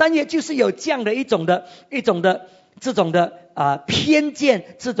以拿单约就是有这样的一种的这种的偏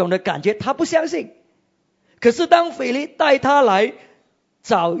见，这种的感觉，他不相信。可是当腓利带他来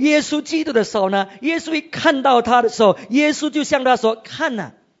找耶稣基督的时候呢，耶稣一看到他的时候，耶稣就向他说：看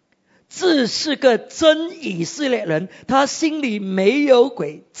这是个真以色列人，他心里没有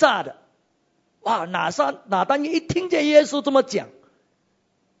诡诈的。哇，拿但业一听见耶稣这么讲，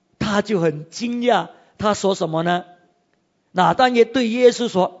他就很惊讶。他说什么呢？拿但业对耶稣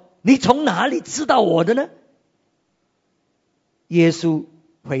说，你从哪里知道我的呢？耶稣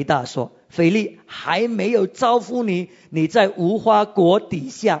回答说，腓力还没有招呼你，你在无花果底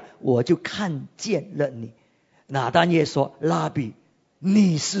下，我就看见了你。拿但业说，拉比，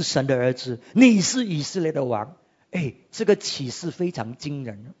你是神的儿子，你是以色列的王。这个启示非常惊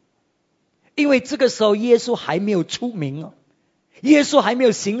人，因为这个时候耶稣还没有出名，耶稣还没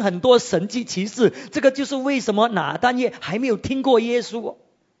有行很多神迹奇事。这个就是为什么拿但业还没有听过耶稣。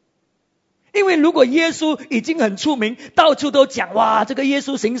因为如果耶稣已经很出名，到处都讲，哇，这个耶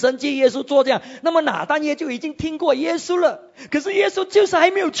稣行神迹，耶稣做这样，那么拿但业就已经听过耶稣了。可是耶稣就是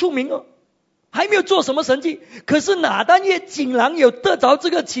还没有出名，还没有做什么神迹。可是拿但业竟然有得着这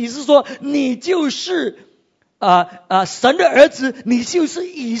个启示，说你就是神的儿子，你就是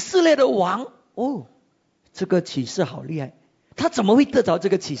以色列的王。这个启示好厉害。他怎么会得着这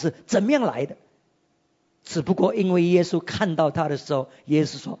个启示？怎么样来的？只不过因为耶稣看到他的时候，耶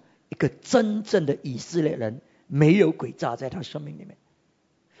稣说，一个真正的以色列人，没有诡诈在他生命里面。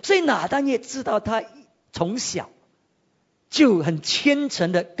所以拿但业知道他从小就很虔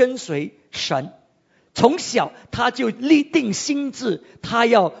诚的跟随神，从小他就立定心志，他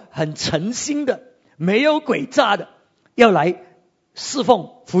要很诚心的，没有诡诈的，要来侍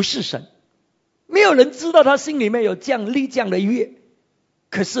奉服侍神。没有人知道他心里面有这样立这样的约，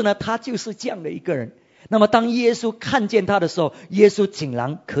可是呢，他就是这样的一个人。那么当耶稣看见他的时候，耶稣竟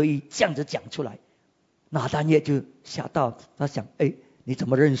然可以这样子讲出来。拿但业就吓到，他想，你怎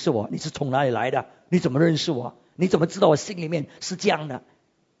么认识我？你是从哪里来的？你怎么认识我？你怎么知道我心里面是这样的？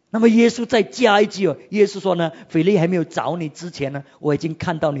那么耶稣再加一句，耶稣说呢，腓力还没有找你之前呢，我已经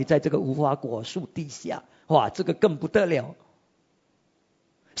看到你在这个无花果树底下。哇，这个更不得了。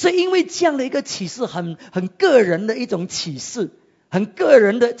所以因为这样的一个启示，很个人的一种启示，很个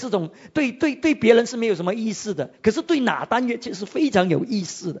人的这种对别人是没有什么意思的，可是对拿但业却是非常有意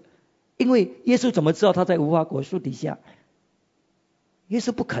思的。因为耶稣怎么知道他在无花果树底下？耶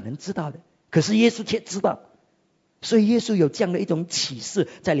稣不可能知道的，可是耶稣却知道。所以耶稣有这样的一种启示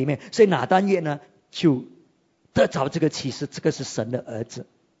在里面，所以拿但业呢就得着这个启示，这个是神的儿子，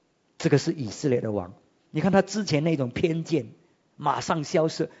这个是以色列的王。你看他之前那种偏见马上消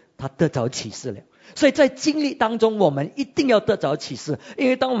失，他得着启示了。所以在经历当中，我们一定要得着启示，因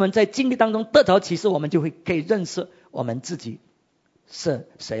为当我们在经历当中得着启示，我们就会可以认识我们自己是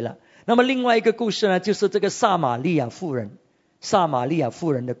谁了。那么另外一个故事呢，就是这个撒玛利亚妇人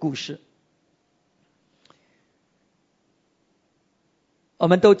的故事。我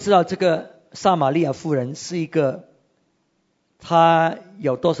们都知道这个撒玛利亚妇人是一个，她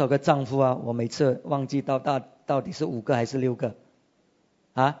有多少个丈夫啊？我每次忘记到底是5个还是6个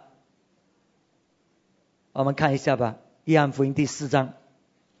啊？我们看一下吧，约翰福音第4章。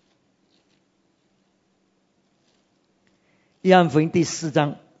约翰福音第4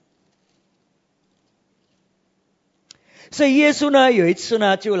章。所以耶稣呢有一次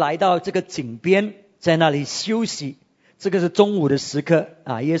呢就来到这个井边，在那里休息。这个是中午的时刻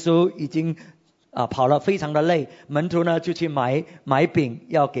啊，耶稣已经跑了非常的累，门徒呢就去买饼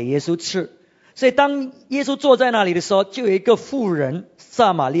要给耶稣吃。所以当耶稣坐在那里的时候，就有一个妇人，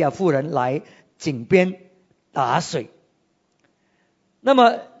撒玛利亚妇人来井边打水。那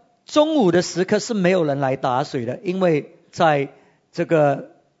么中午的时刻是没有人来打水的，因为在这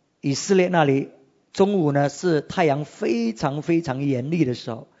个以色列那里，中午呢是太阳非常非常严厉的时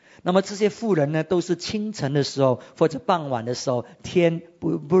候。那么这些妇人呢，都是清晨的时候或者傍晚的时候，天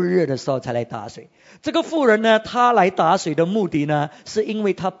不热的时候才来打水。这个妇人呢，她来打水的目的呢，是因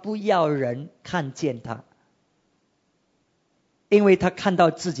为她不要人看见她，因为她看到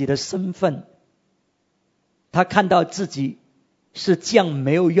自己的身份，她看到自己是这样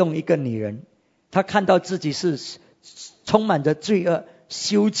没有用一个女人，她看到自己是充满着罪恶、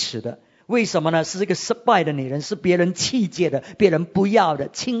羞耻的。为什么呢？是一个失败的女人，是别人弃绝的、别人不要的、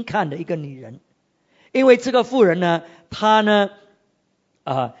轻看的一个女人。因为这个妇人呢，她呢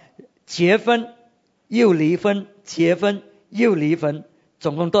结婚又离婚，结婚又离婚，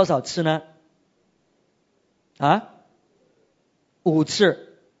总共多少次呢？5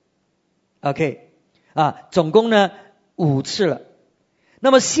次。OK 总共呢5次了。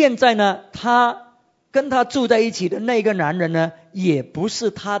那么现在呢，她跟她住在一起的那个男人呢，也不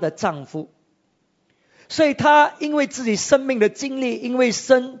是她的丈夫。所以她因为自己生命的经历，因为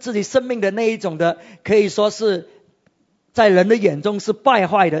自己生命的那一种的，可以说是在人的眼中是败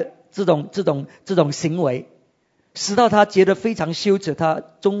坏的这种行为，使到他觉得非常羞耻。他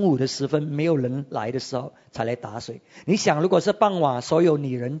中午的时分没有人来的时候才来打水。你想，如果是傍晚所有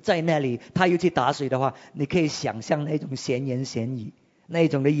女人在那里，他又去打水的话，你可以想象那种闲言闲语，那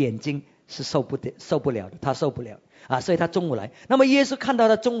种的眼睛是受不了的，他受不了所以他中午来。那么耶稣看到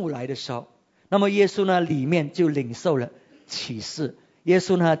他中午来的时候，那么耶稣呢里面就领受了启示。耶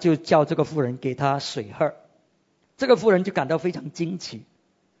稣呢就叫这个妇人给他水喝。这个妇人就感到非常惊奇。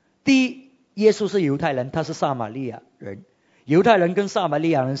第一，耶稣是犹太人，他是撒玛利亚人。犹太人跟撒玛利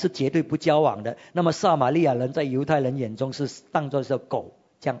亚人是绝对不交往的。那么撒玛利亚人在犹太人眼中是当作是狗，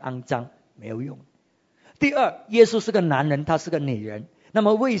这样肮脏，没有用。第二，耶稣是个男人，他是个女人。那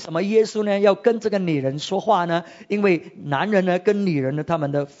么为什么耶稣呢要跟这个女人说话呢？因为男人呢跟女人呢他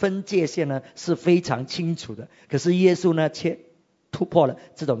们的分界线呢是非常清楚的。可是耶稣呢却突破了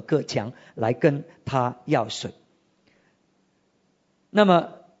这种隔墙来跟他要水。那么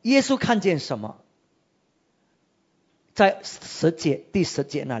耶稣看见什么？在第10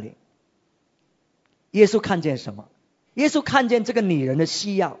节那里，耶稣看见什么？耶稣看见这个女人的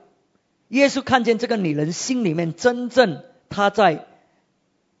需要。耶稣看见这个女人心里面真正她在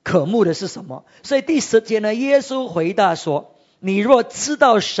渴慕的是什么？所以第10节呢，耶稣回答说：你若知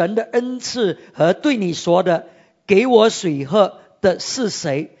道神的恩赐和对你说的给我水喝的是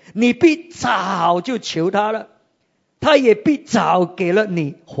谁，你必早就求他了，他也必早给了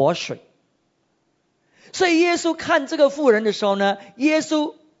你活水。所以耶稣看这个妇人的时候呢，耶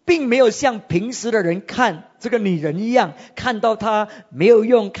稣并没有像平时的人看这个女人一样，看到她没有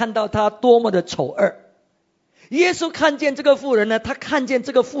用，看到她多么的丑恶。耶稣看见这个妇人呢，他看见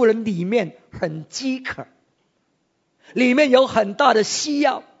这个妇人里面很饥渴，里面有很大的需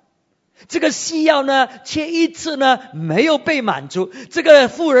要。这个需要呢却一直呢没有被满足。这个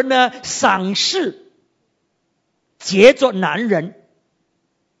妇人呢赏识结着男人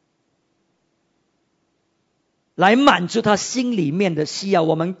来满足他心里面的需要。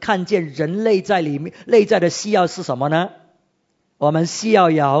我们看见人类在里面内在的需要是什么呢？我们需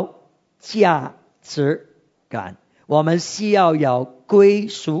要有价值感，我们需要有归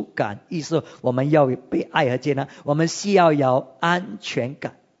属感，意思我们要被爱和接纳，我们需要有安全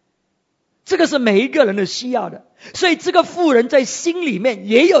感。这个是每一个人的需要的。所以这个妇人在心里面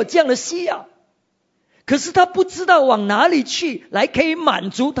也有这样的需要，可是他不知道往哪里去来可以满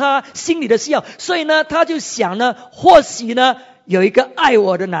足他心里的需要。所以呢他就想呢，或许呢有一个爱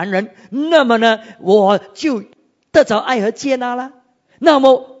我的男人，那么呢我就得着爱和接纳了。那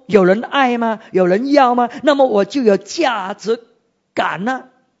么有人爱吗？有人要吗？那么我就有价值感了。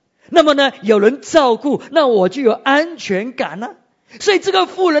那么呢有人照顾，那我就有安全感了。所以这个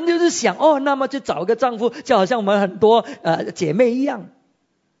妇人就是想，那么就找个丈夫，就好像我们很多姐妹一样。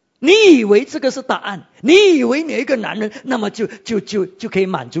你以为这个是答案，你以为你有一个男人，那么就可以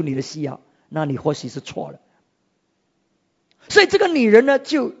满足你的需要，那你或许是错了。所以这个女人呢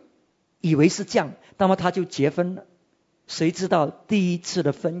就以为是这样，那么她就结婚了。谁知道第一次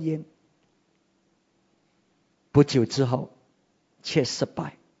的婚姻不久之后却失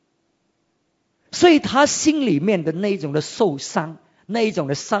败。所以他心里面的那一种的受伤，那一种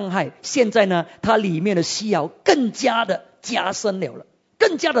的伤害，现在呢他里面的需要更加的加深了，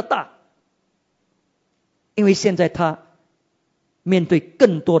更加的大。因为现在他面对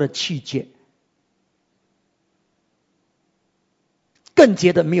更多的拒绝，更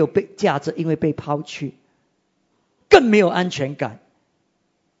觉得没有被价值，因为被抛弃，更没有安全感，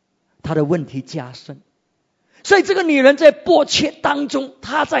他的问题加深。所以这个女人在迫切当中，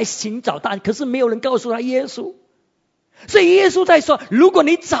她在寻找答案，可是没有人告诉她耶稣。所以耶稣在说，如果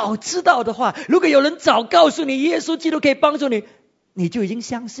你早知道的话，如果有人早告诉你耶稣基督可以帮助你，你就已经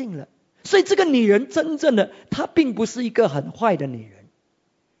相信了。所以这个女人真正的她并不是一个很坏的女人，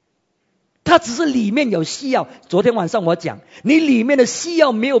她只是里面有需要。昨天晚上我讲，你里面的需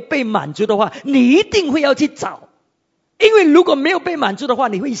要没有被满足的话，你一定会要去找，因为如果没有被满足的话，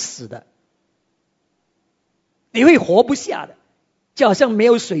你会死的，你会活不下的，就好像没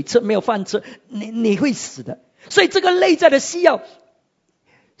有水吃，没有饭吃，你会死的。所以这个内在的需要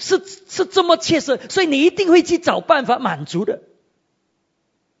是这么切实，所以你一定会去找办法满足的。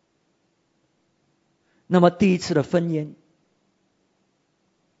那么第一次的婚姻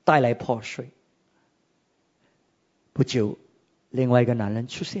带来破碎，不久另外一个男人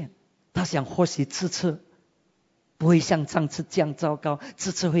出现，他想或许这次不会像上次这样糟糕，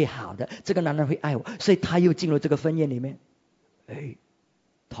这次会好的，这个男人会爱我，所以他又进入这个婚姻里面。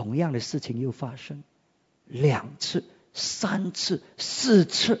同样的事情又发生2次、3次、4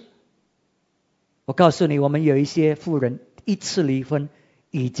次。我告诉你，我们有一些妇人1次离婚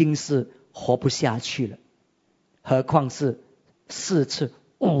已经是活不下去了，何况是4次、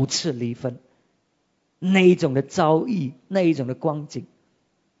5次离婚。那一种的遭遇，那一种的光景，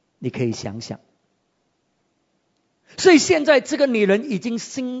你可以想想。所以现在这个女人已经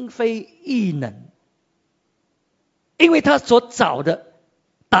心灰意冷，因为她所找的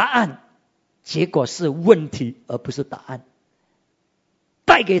答案结果是问题而不是答案，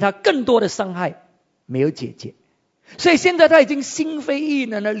带给她更多的伤害没有解决。所以现在她已经心灰意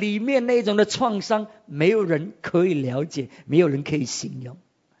冷了，里面那种的创伤没有人可以了解，没有人可以形容。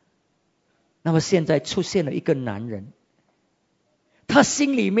那么现在出现了一个男人，他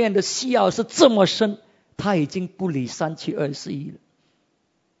心里面的需要是这么深，他已经不理3721了。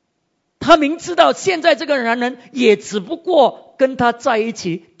他明知道现在这个男人也只不过跟他在一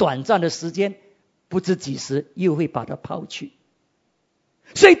起短暂的时间，不知几时又会把他抛去。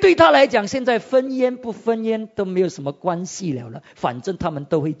所以对他来讲，现在分烟不分烟都没有什么关系了，反正他们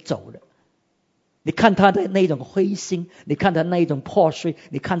都会走的。你看他的那种灰心，你看他那一种破碎，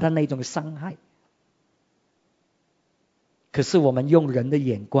你看他那种伤害。可是我们用人的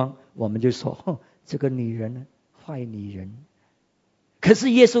眼光，我们就说这个女人呢，坏女人。可是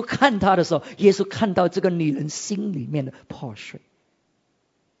耶稣看她的时候，耶稣看到这个女人心里面的破碎。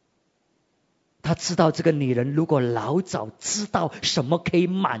他知道这个女人如果老早知道什么可以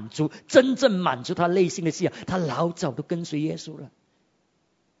满足，真正满足她内心的需要，她老早都跟随耶稣了。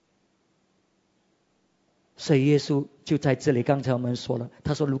所以耶稣就在这里，刚才我们说了，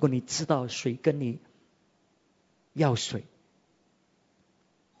他说如果你知道谁跟你要水，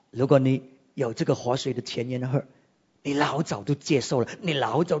如果你有这个活水的泉源喝，你老早都接受了，你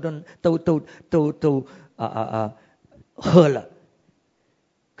老早都喝了。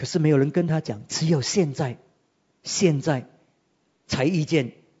可是没有人跟他讲，只有现在才遇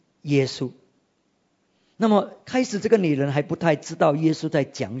见耶稣。那么开始这个女人还不太知道耶稣在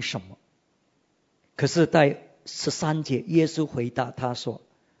讲什么，可是在13节，耶稣回答他说，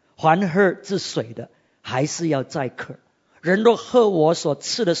凡喝这水的还是要再渴，人若喝我所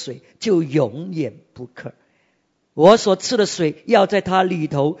赐的水，就永远不渴。我所赐的水要在他里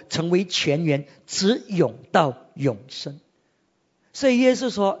头成为泉源，直涌到永生。所以耶稣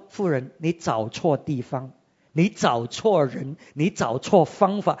说，妇人，你找错地方，你找错人，你找错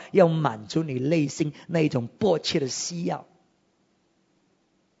方法，要满足你内心那一种迫切的需要，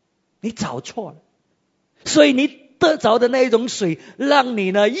你找错了。所以你得着的那一种水，让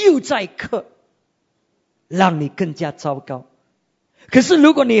你呢又在渴，让你更加糟糕。可是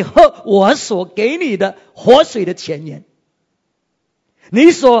如果你喝我所给你的活水的泉源，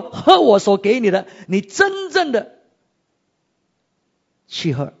你喝我所给你的，你真正的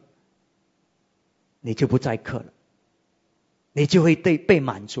去喝，你就不再渴了，你就会被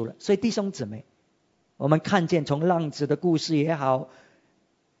满足了。所以弟兄姊妹，我们看见从浪子的故事也好，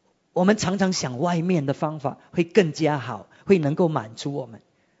我们常常想外面的方法会更加好，会能够满足我们。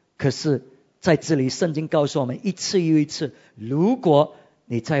可是在这里圣经告诉我们一次又一次，如果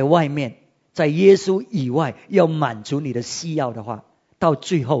你在外面，在耶稣以外要满足你的需要的话，到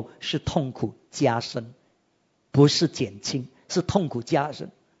最后是痛苦加深，不是减轻，是痛苦加深。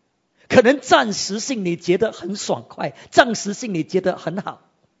可能暂时性你觉得很爽快，暂时性你觉得很好，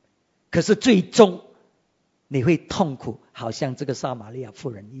可是最终你会痛苦，好像这个撒玛利亚妇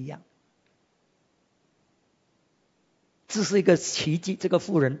人一样。这是一个奇迹，这个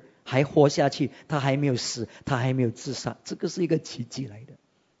妇人还活下去，她还没有死，她还没有自杀，这个是一个奇迹来的。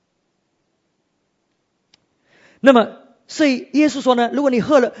那么所以耶稣说呢，如果你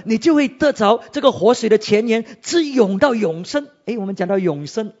喝了，你就会得着这个活水的泉源，直涌到永生。我们讲到永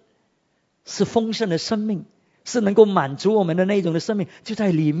生是丰盛的生命，是能够满足我们的那种的生命，就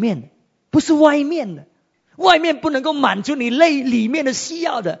在里面，不是外面的。外面不能够满足你里面的需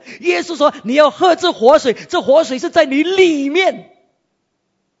要的。耶稣说你要喝这活水，这活水是在你里面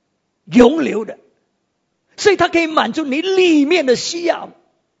涌流的，所以它可以满足你里面的需要。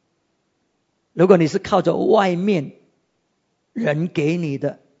如果你是靠着外面人给你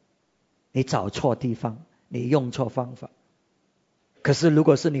的，你找错地方，你用错方法。可是如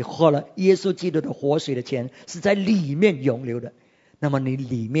果是你喝了耶稣基督的活水的泉，是在里面涌流的，那么你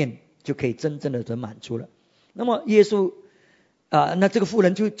里面就可以真正的得满足了。那么耶稣那这个妇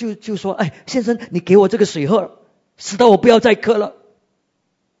人就说，先生，你给我这个水喝，使得我不要再渴了。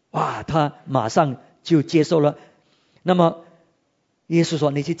哇，他马上就接受了。那么耶稣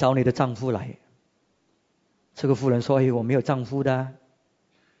说，你去找你的丈夫来。这个妇人说，我没有丈夫的。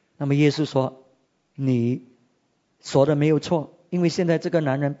那么耶稣说，你说的没有错，因为现在这个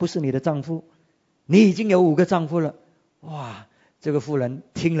男人不是你的丈夫，你已经有5个丈夫了。哇，这个妇人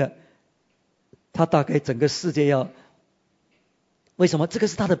听了，他大概整个世界要，为什么？这个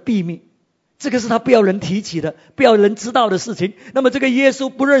是他的秘密，这个是他不要人提起的，不要人知道的事情。那么这个耶稣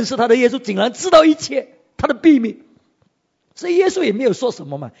不认识他的耶稣竟然知道一切他的秘密，所以耶稣也没有说什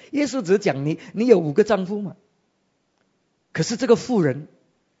么嘛，耶稣只讲你有5个丈夫嘛。可是这个妇人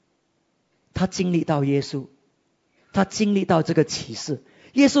他经历到耶稣，他经历到这个启示，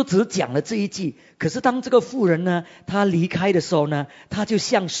耶稣只讲了这一句，可是当这个妇人呢他离开的时候呢，他就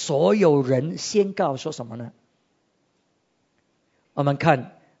向所有人宣告说什么呢？我们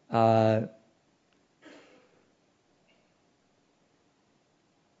看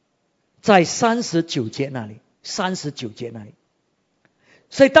在39节那里，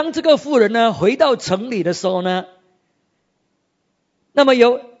所以当这个妇人呢回到城里的时候呢，那么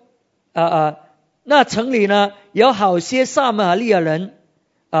那城里呢有好些撒玛利亚人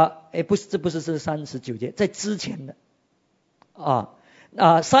不是，这不是39节，在之前的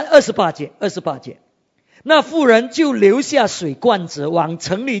28节，那妇人就留下水罐子往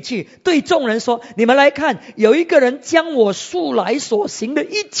城里去，对众人说，你们来看，有一个人将我素来所行的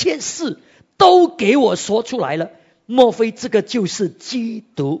一切事都给我说出来了，莫非这个就是基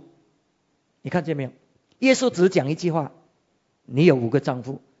督？你看见没有？耶稣只讲一句话，你有5个丈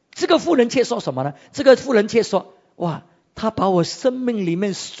夫。这个妇人却说什么呢？这个妇人却说，哇，他把我生命里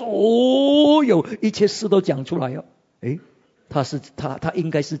面所有一切事都讲出来他应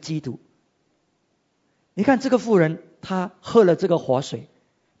该是基督。你看这个妇人，她喝了这个活水，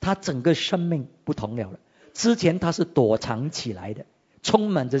她整个生命不同了。之前她是躲藏起来的，充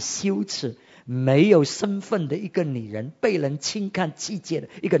满着羞耻，没有身份的一个女人，被人轻看弃戒的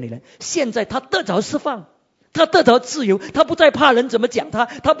一个女人。现在她得着释放，她得着自由，她不再怕人怎么讲她，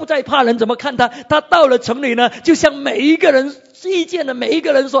她不再怕人怎么看她。她到了城里呢，就像每一个人遇见的每一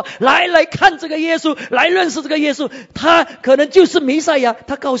个人说，来看这个耶稣，来认识这个耶稣，他可能就是弥赛亚，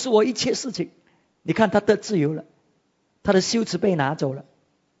他告诉我一切事情。你看他得自由了，他的羞耻被拿走了，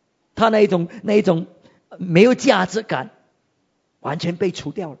他那一种没有价值感完全被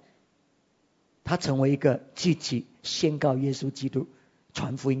除掉了，他成为一个积极宣告耶稣基督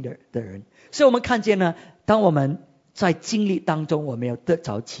传福音的人。所以我们看见呢，当我们在经历当中，我们有得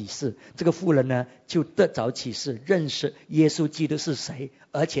着启示，这个妇人呢就得着启示，认识耶稣基督是谁，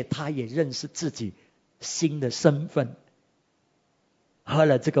而且他也认识自己新的身份，喝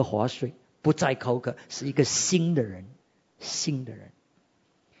了这个活水不再口渴，是一个新的人。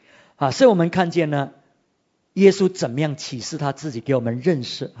所以我们看见呢，耶稣怎么样启示他自己给我们认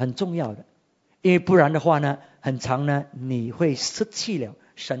识，很重要的。因为不然的话呢，很常呢你会失去了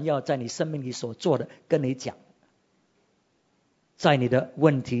神要在你生命里所做的，跟你讲，在你的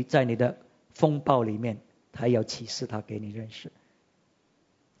问题，在你的风暴里面，他要启示他给你认识。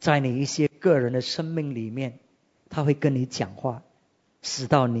在你一些个人的生命里面，他会跟你讲话，使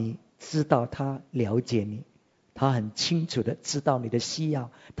到你知道他了解你，他很清楚的知道你的需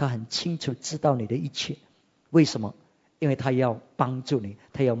要，他很清楚知道你的一切。为什么？因为他要帮助你，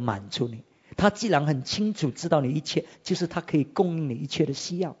他要满足你。他既然很清楚知道你一切，就是他可以供应你一切的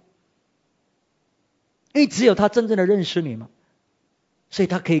需要。因为只有他真正的认识你嘛，所以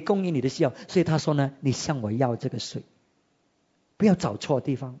他可以供应你的需要。所以他说呢，你向我要这个水，不要找错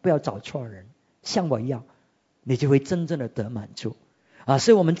地方，不要找错人，向我要，你就会真正的得满足。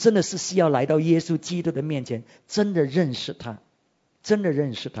所以我们真的是需要来到耶稣基督的面前，真的认识他，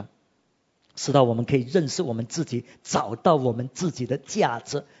直到我们可以认识我们自己，找到我们自己的价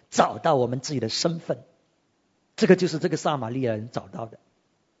值，找到我们自己的身份。这个就是这个撒玛利亚人找到的，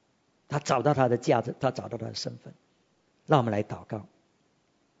他找到他的价值，他找到他的身份。让我们来祷告。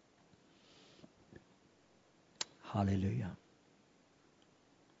哈利路亚，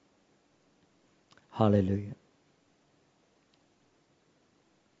哈利路亚。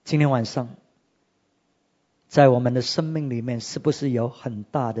今天晚上在我们的生命里面，是不是有很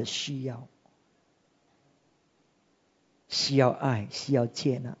大的需要？需要爱，需要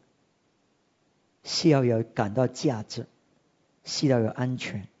接纳，需要有感到价值，需要有安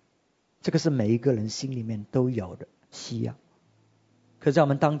全。这个是每一个人心里面都有的需要。可在我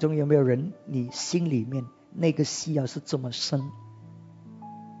们当中有没有人，你心里面那个需要是这么深，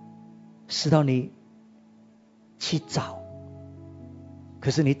使到你去找，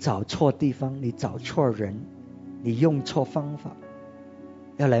可是你找错地方，你找错人，你用错方法，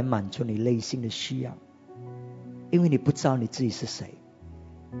要来满足你内心的需要，因为你不知道你自己是谁。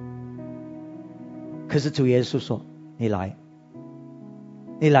可是主耶稣说，你来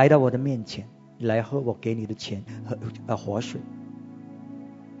到我的面前，你来喝我给你的钱和活水，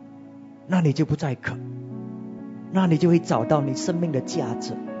那你就不再渴，那你就会找到你生命的价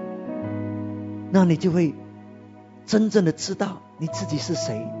值，那你就会真正的知道你自己是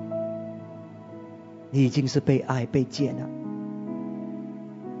谁。你已经是被爱被接纳，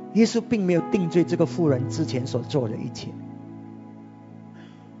耶稣并没有定罪这个妇人之前所做的一切，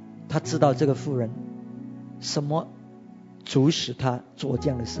他知道这个妇人什么促使他做这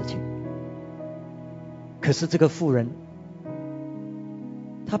样的事情。可是这个妇人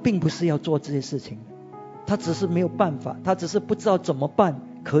他并不是要做这些事情，他只是没有办法，他只是不知道怎么办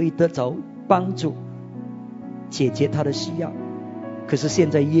可以得着帮助解决他的需要。可是现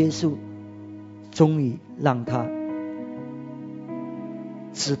在耶稣终于让他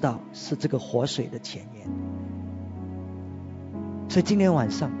知道是这个活水的前沿。所以今天晚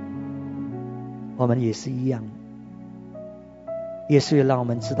上我们也是一样，耶稣也让我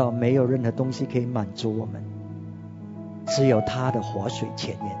们知道没有任何东西可以满足我们，只有他的活水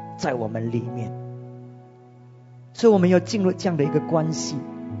前沿在我们里面。所以我们要进入这样的一个关系，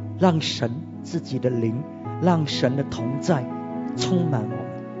让神自己的灵，让神的同在充满我们，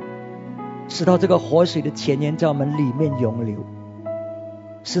直到这个活水的前沿在我们里面涌流，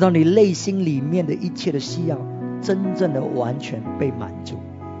直到你内心里面的一切的需要真正的完全被满足，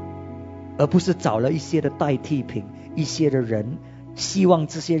而不是找了一些的代替品，一些的人，希望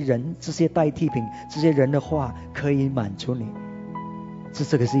这些人，这些代替品，这些人的话可以满足你。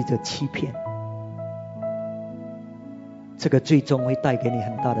这个是一种欺骗，这个最终会带给你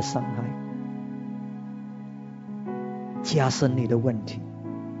很大的伤害，加深你的问题。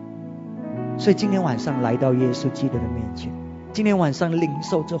所以今天晚上来到耶稣基督的面前，今天晚上领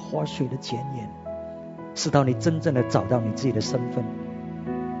受这活水的前沿，直到你真正的找到你自己的身份，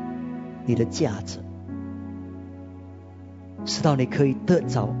你的价值，直到你可以得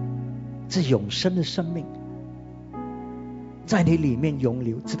着这永生的生命在你里面永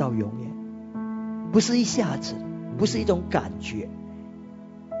流直到永远。不是一下子，不是一种感觉，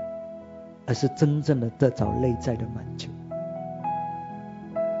而是真正的得着内在的满足。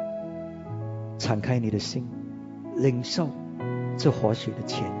敞开你的心，领受这活水的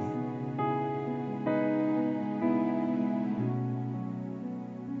前沿。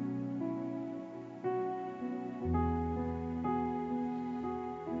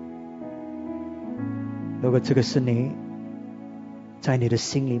如果这个是你在你的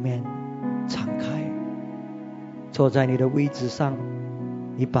心里面敞开，坐在你的位置上，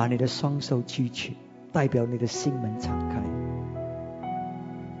你把你的双手举起，代表你的心门敞开，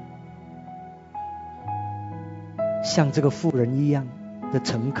像这个妇人一样的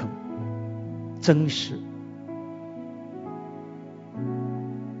诚恳真实。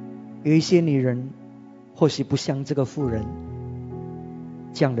有一些女人或许不像这个妇人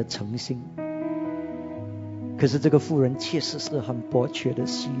这样的诚心，可是这个妇人确实是很迫切的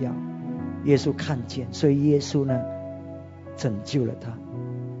需要，耶稣看见，所以耶稣呢拯救了她。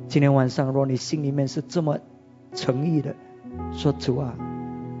今天晚上若你心里面是这么诚意的说，主啊，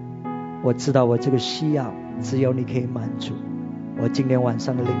我知道我这个需要只有你可以满足，我今天晚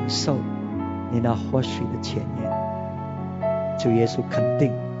上领受你那活水的前沿。主耶稣肯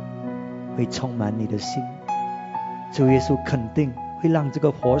定会充满你的心，主耶稣肯定会让这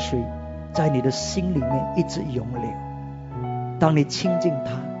个活水在你的心里面一直涌流。当你亲近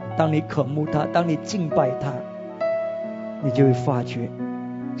他，当你渴慕他，当你敬拜他，你就会发觉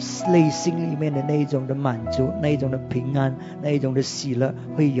内心里面的那一种的满足，那一种的平安，那一种的喜乐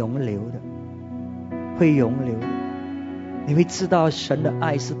会涌流的，会涌流的。你会知道神的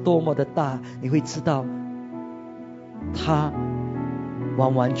爱是多么的大，你会知道他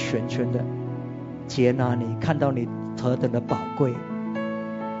完完全全的接纳你，看到你何等的宝贵。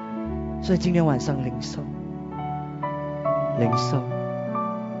所以今天晚上领受，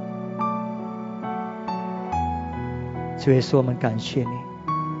主耶稣，我们感谢你，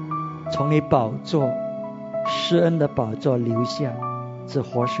从你宝座施恩的宝座流下这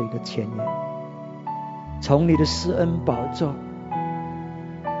活水的前沿，从你的施恩宝座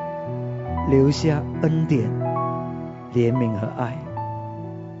留下恩典、怜悯和爱，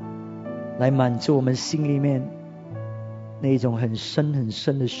来满足我们心里面那一种很深很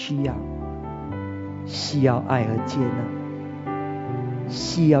深的需要，需要爱和接纳，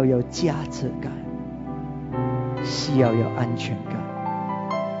需要有价值感，需要有安全感。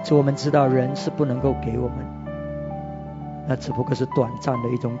主，我们知道人是不能够给我们，那只不过是短暂的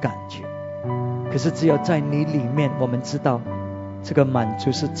一种感觉，可是只有在你里面，我们知道这个满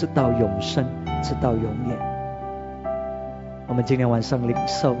足是直到永生，直到永远。我们今天晚上领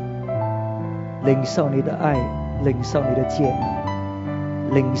受你的爱，领受你的接纳，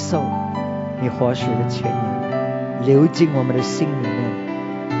领受你活水的前沿流进我们的心里面。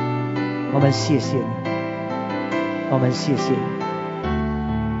我们谢谢你，我们谢谢你，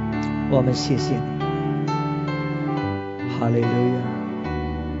我们谢谢你，哈利路亚。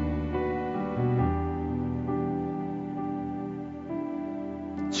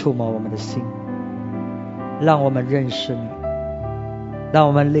触摸我们的心，让我们认识你，让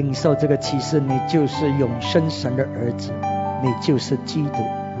我们领受这个启示，你就是永生神的儿子，你就是基督，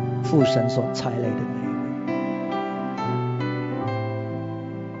父神所差来的那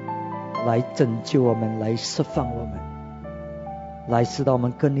一位，来拯救我们，来释放我们，来使到我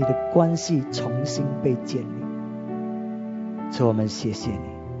们跟你的关系重新被建立。主，我们谢谢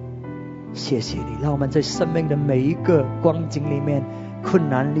你，谢谢你，让我们在生命的每一个光景里面、困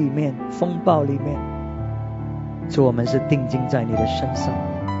难里面、风暴里面，主，我们是定睛在你的身上，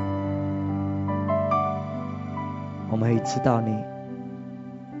我们会知道你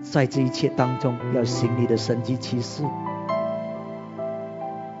在这一切当中要行你的神迹奇事，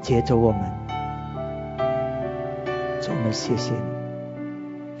接着我们。主，我们谢谢你，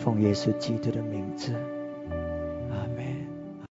奉耶稣基督的名字。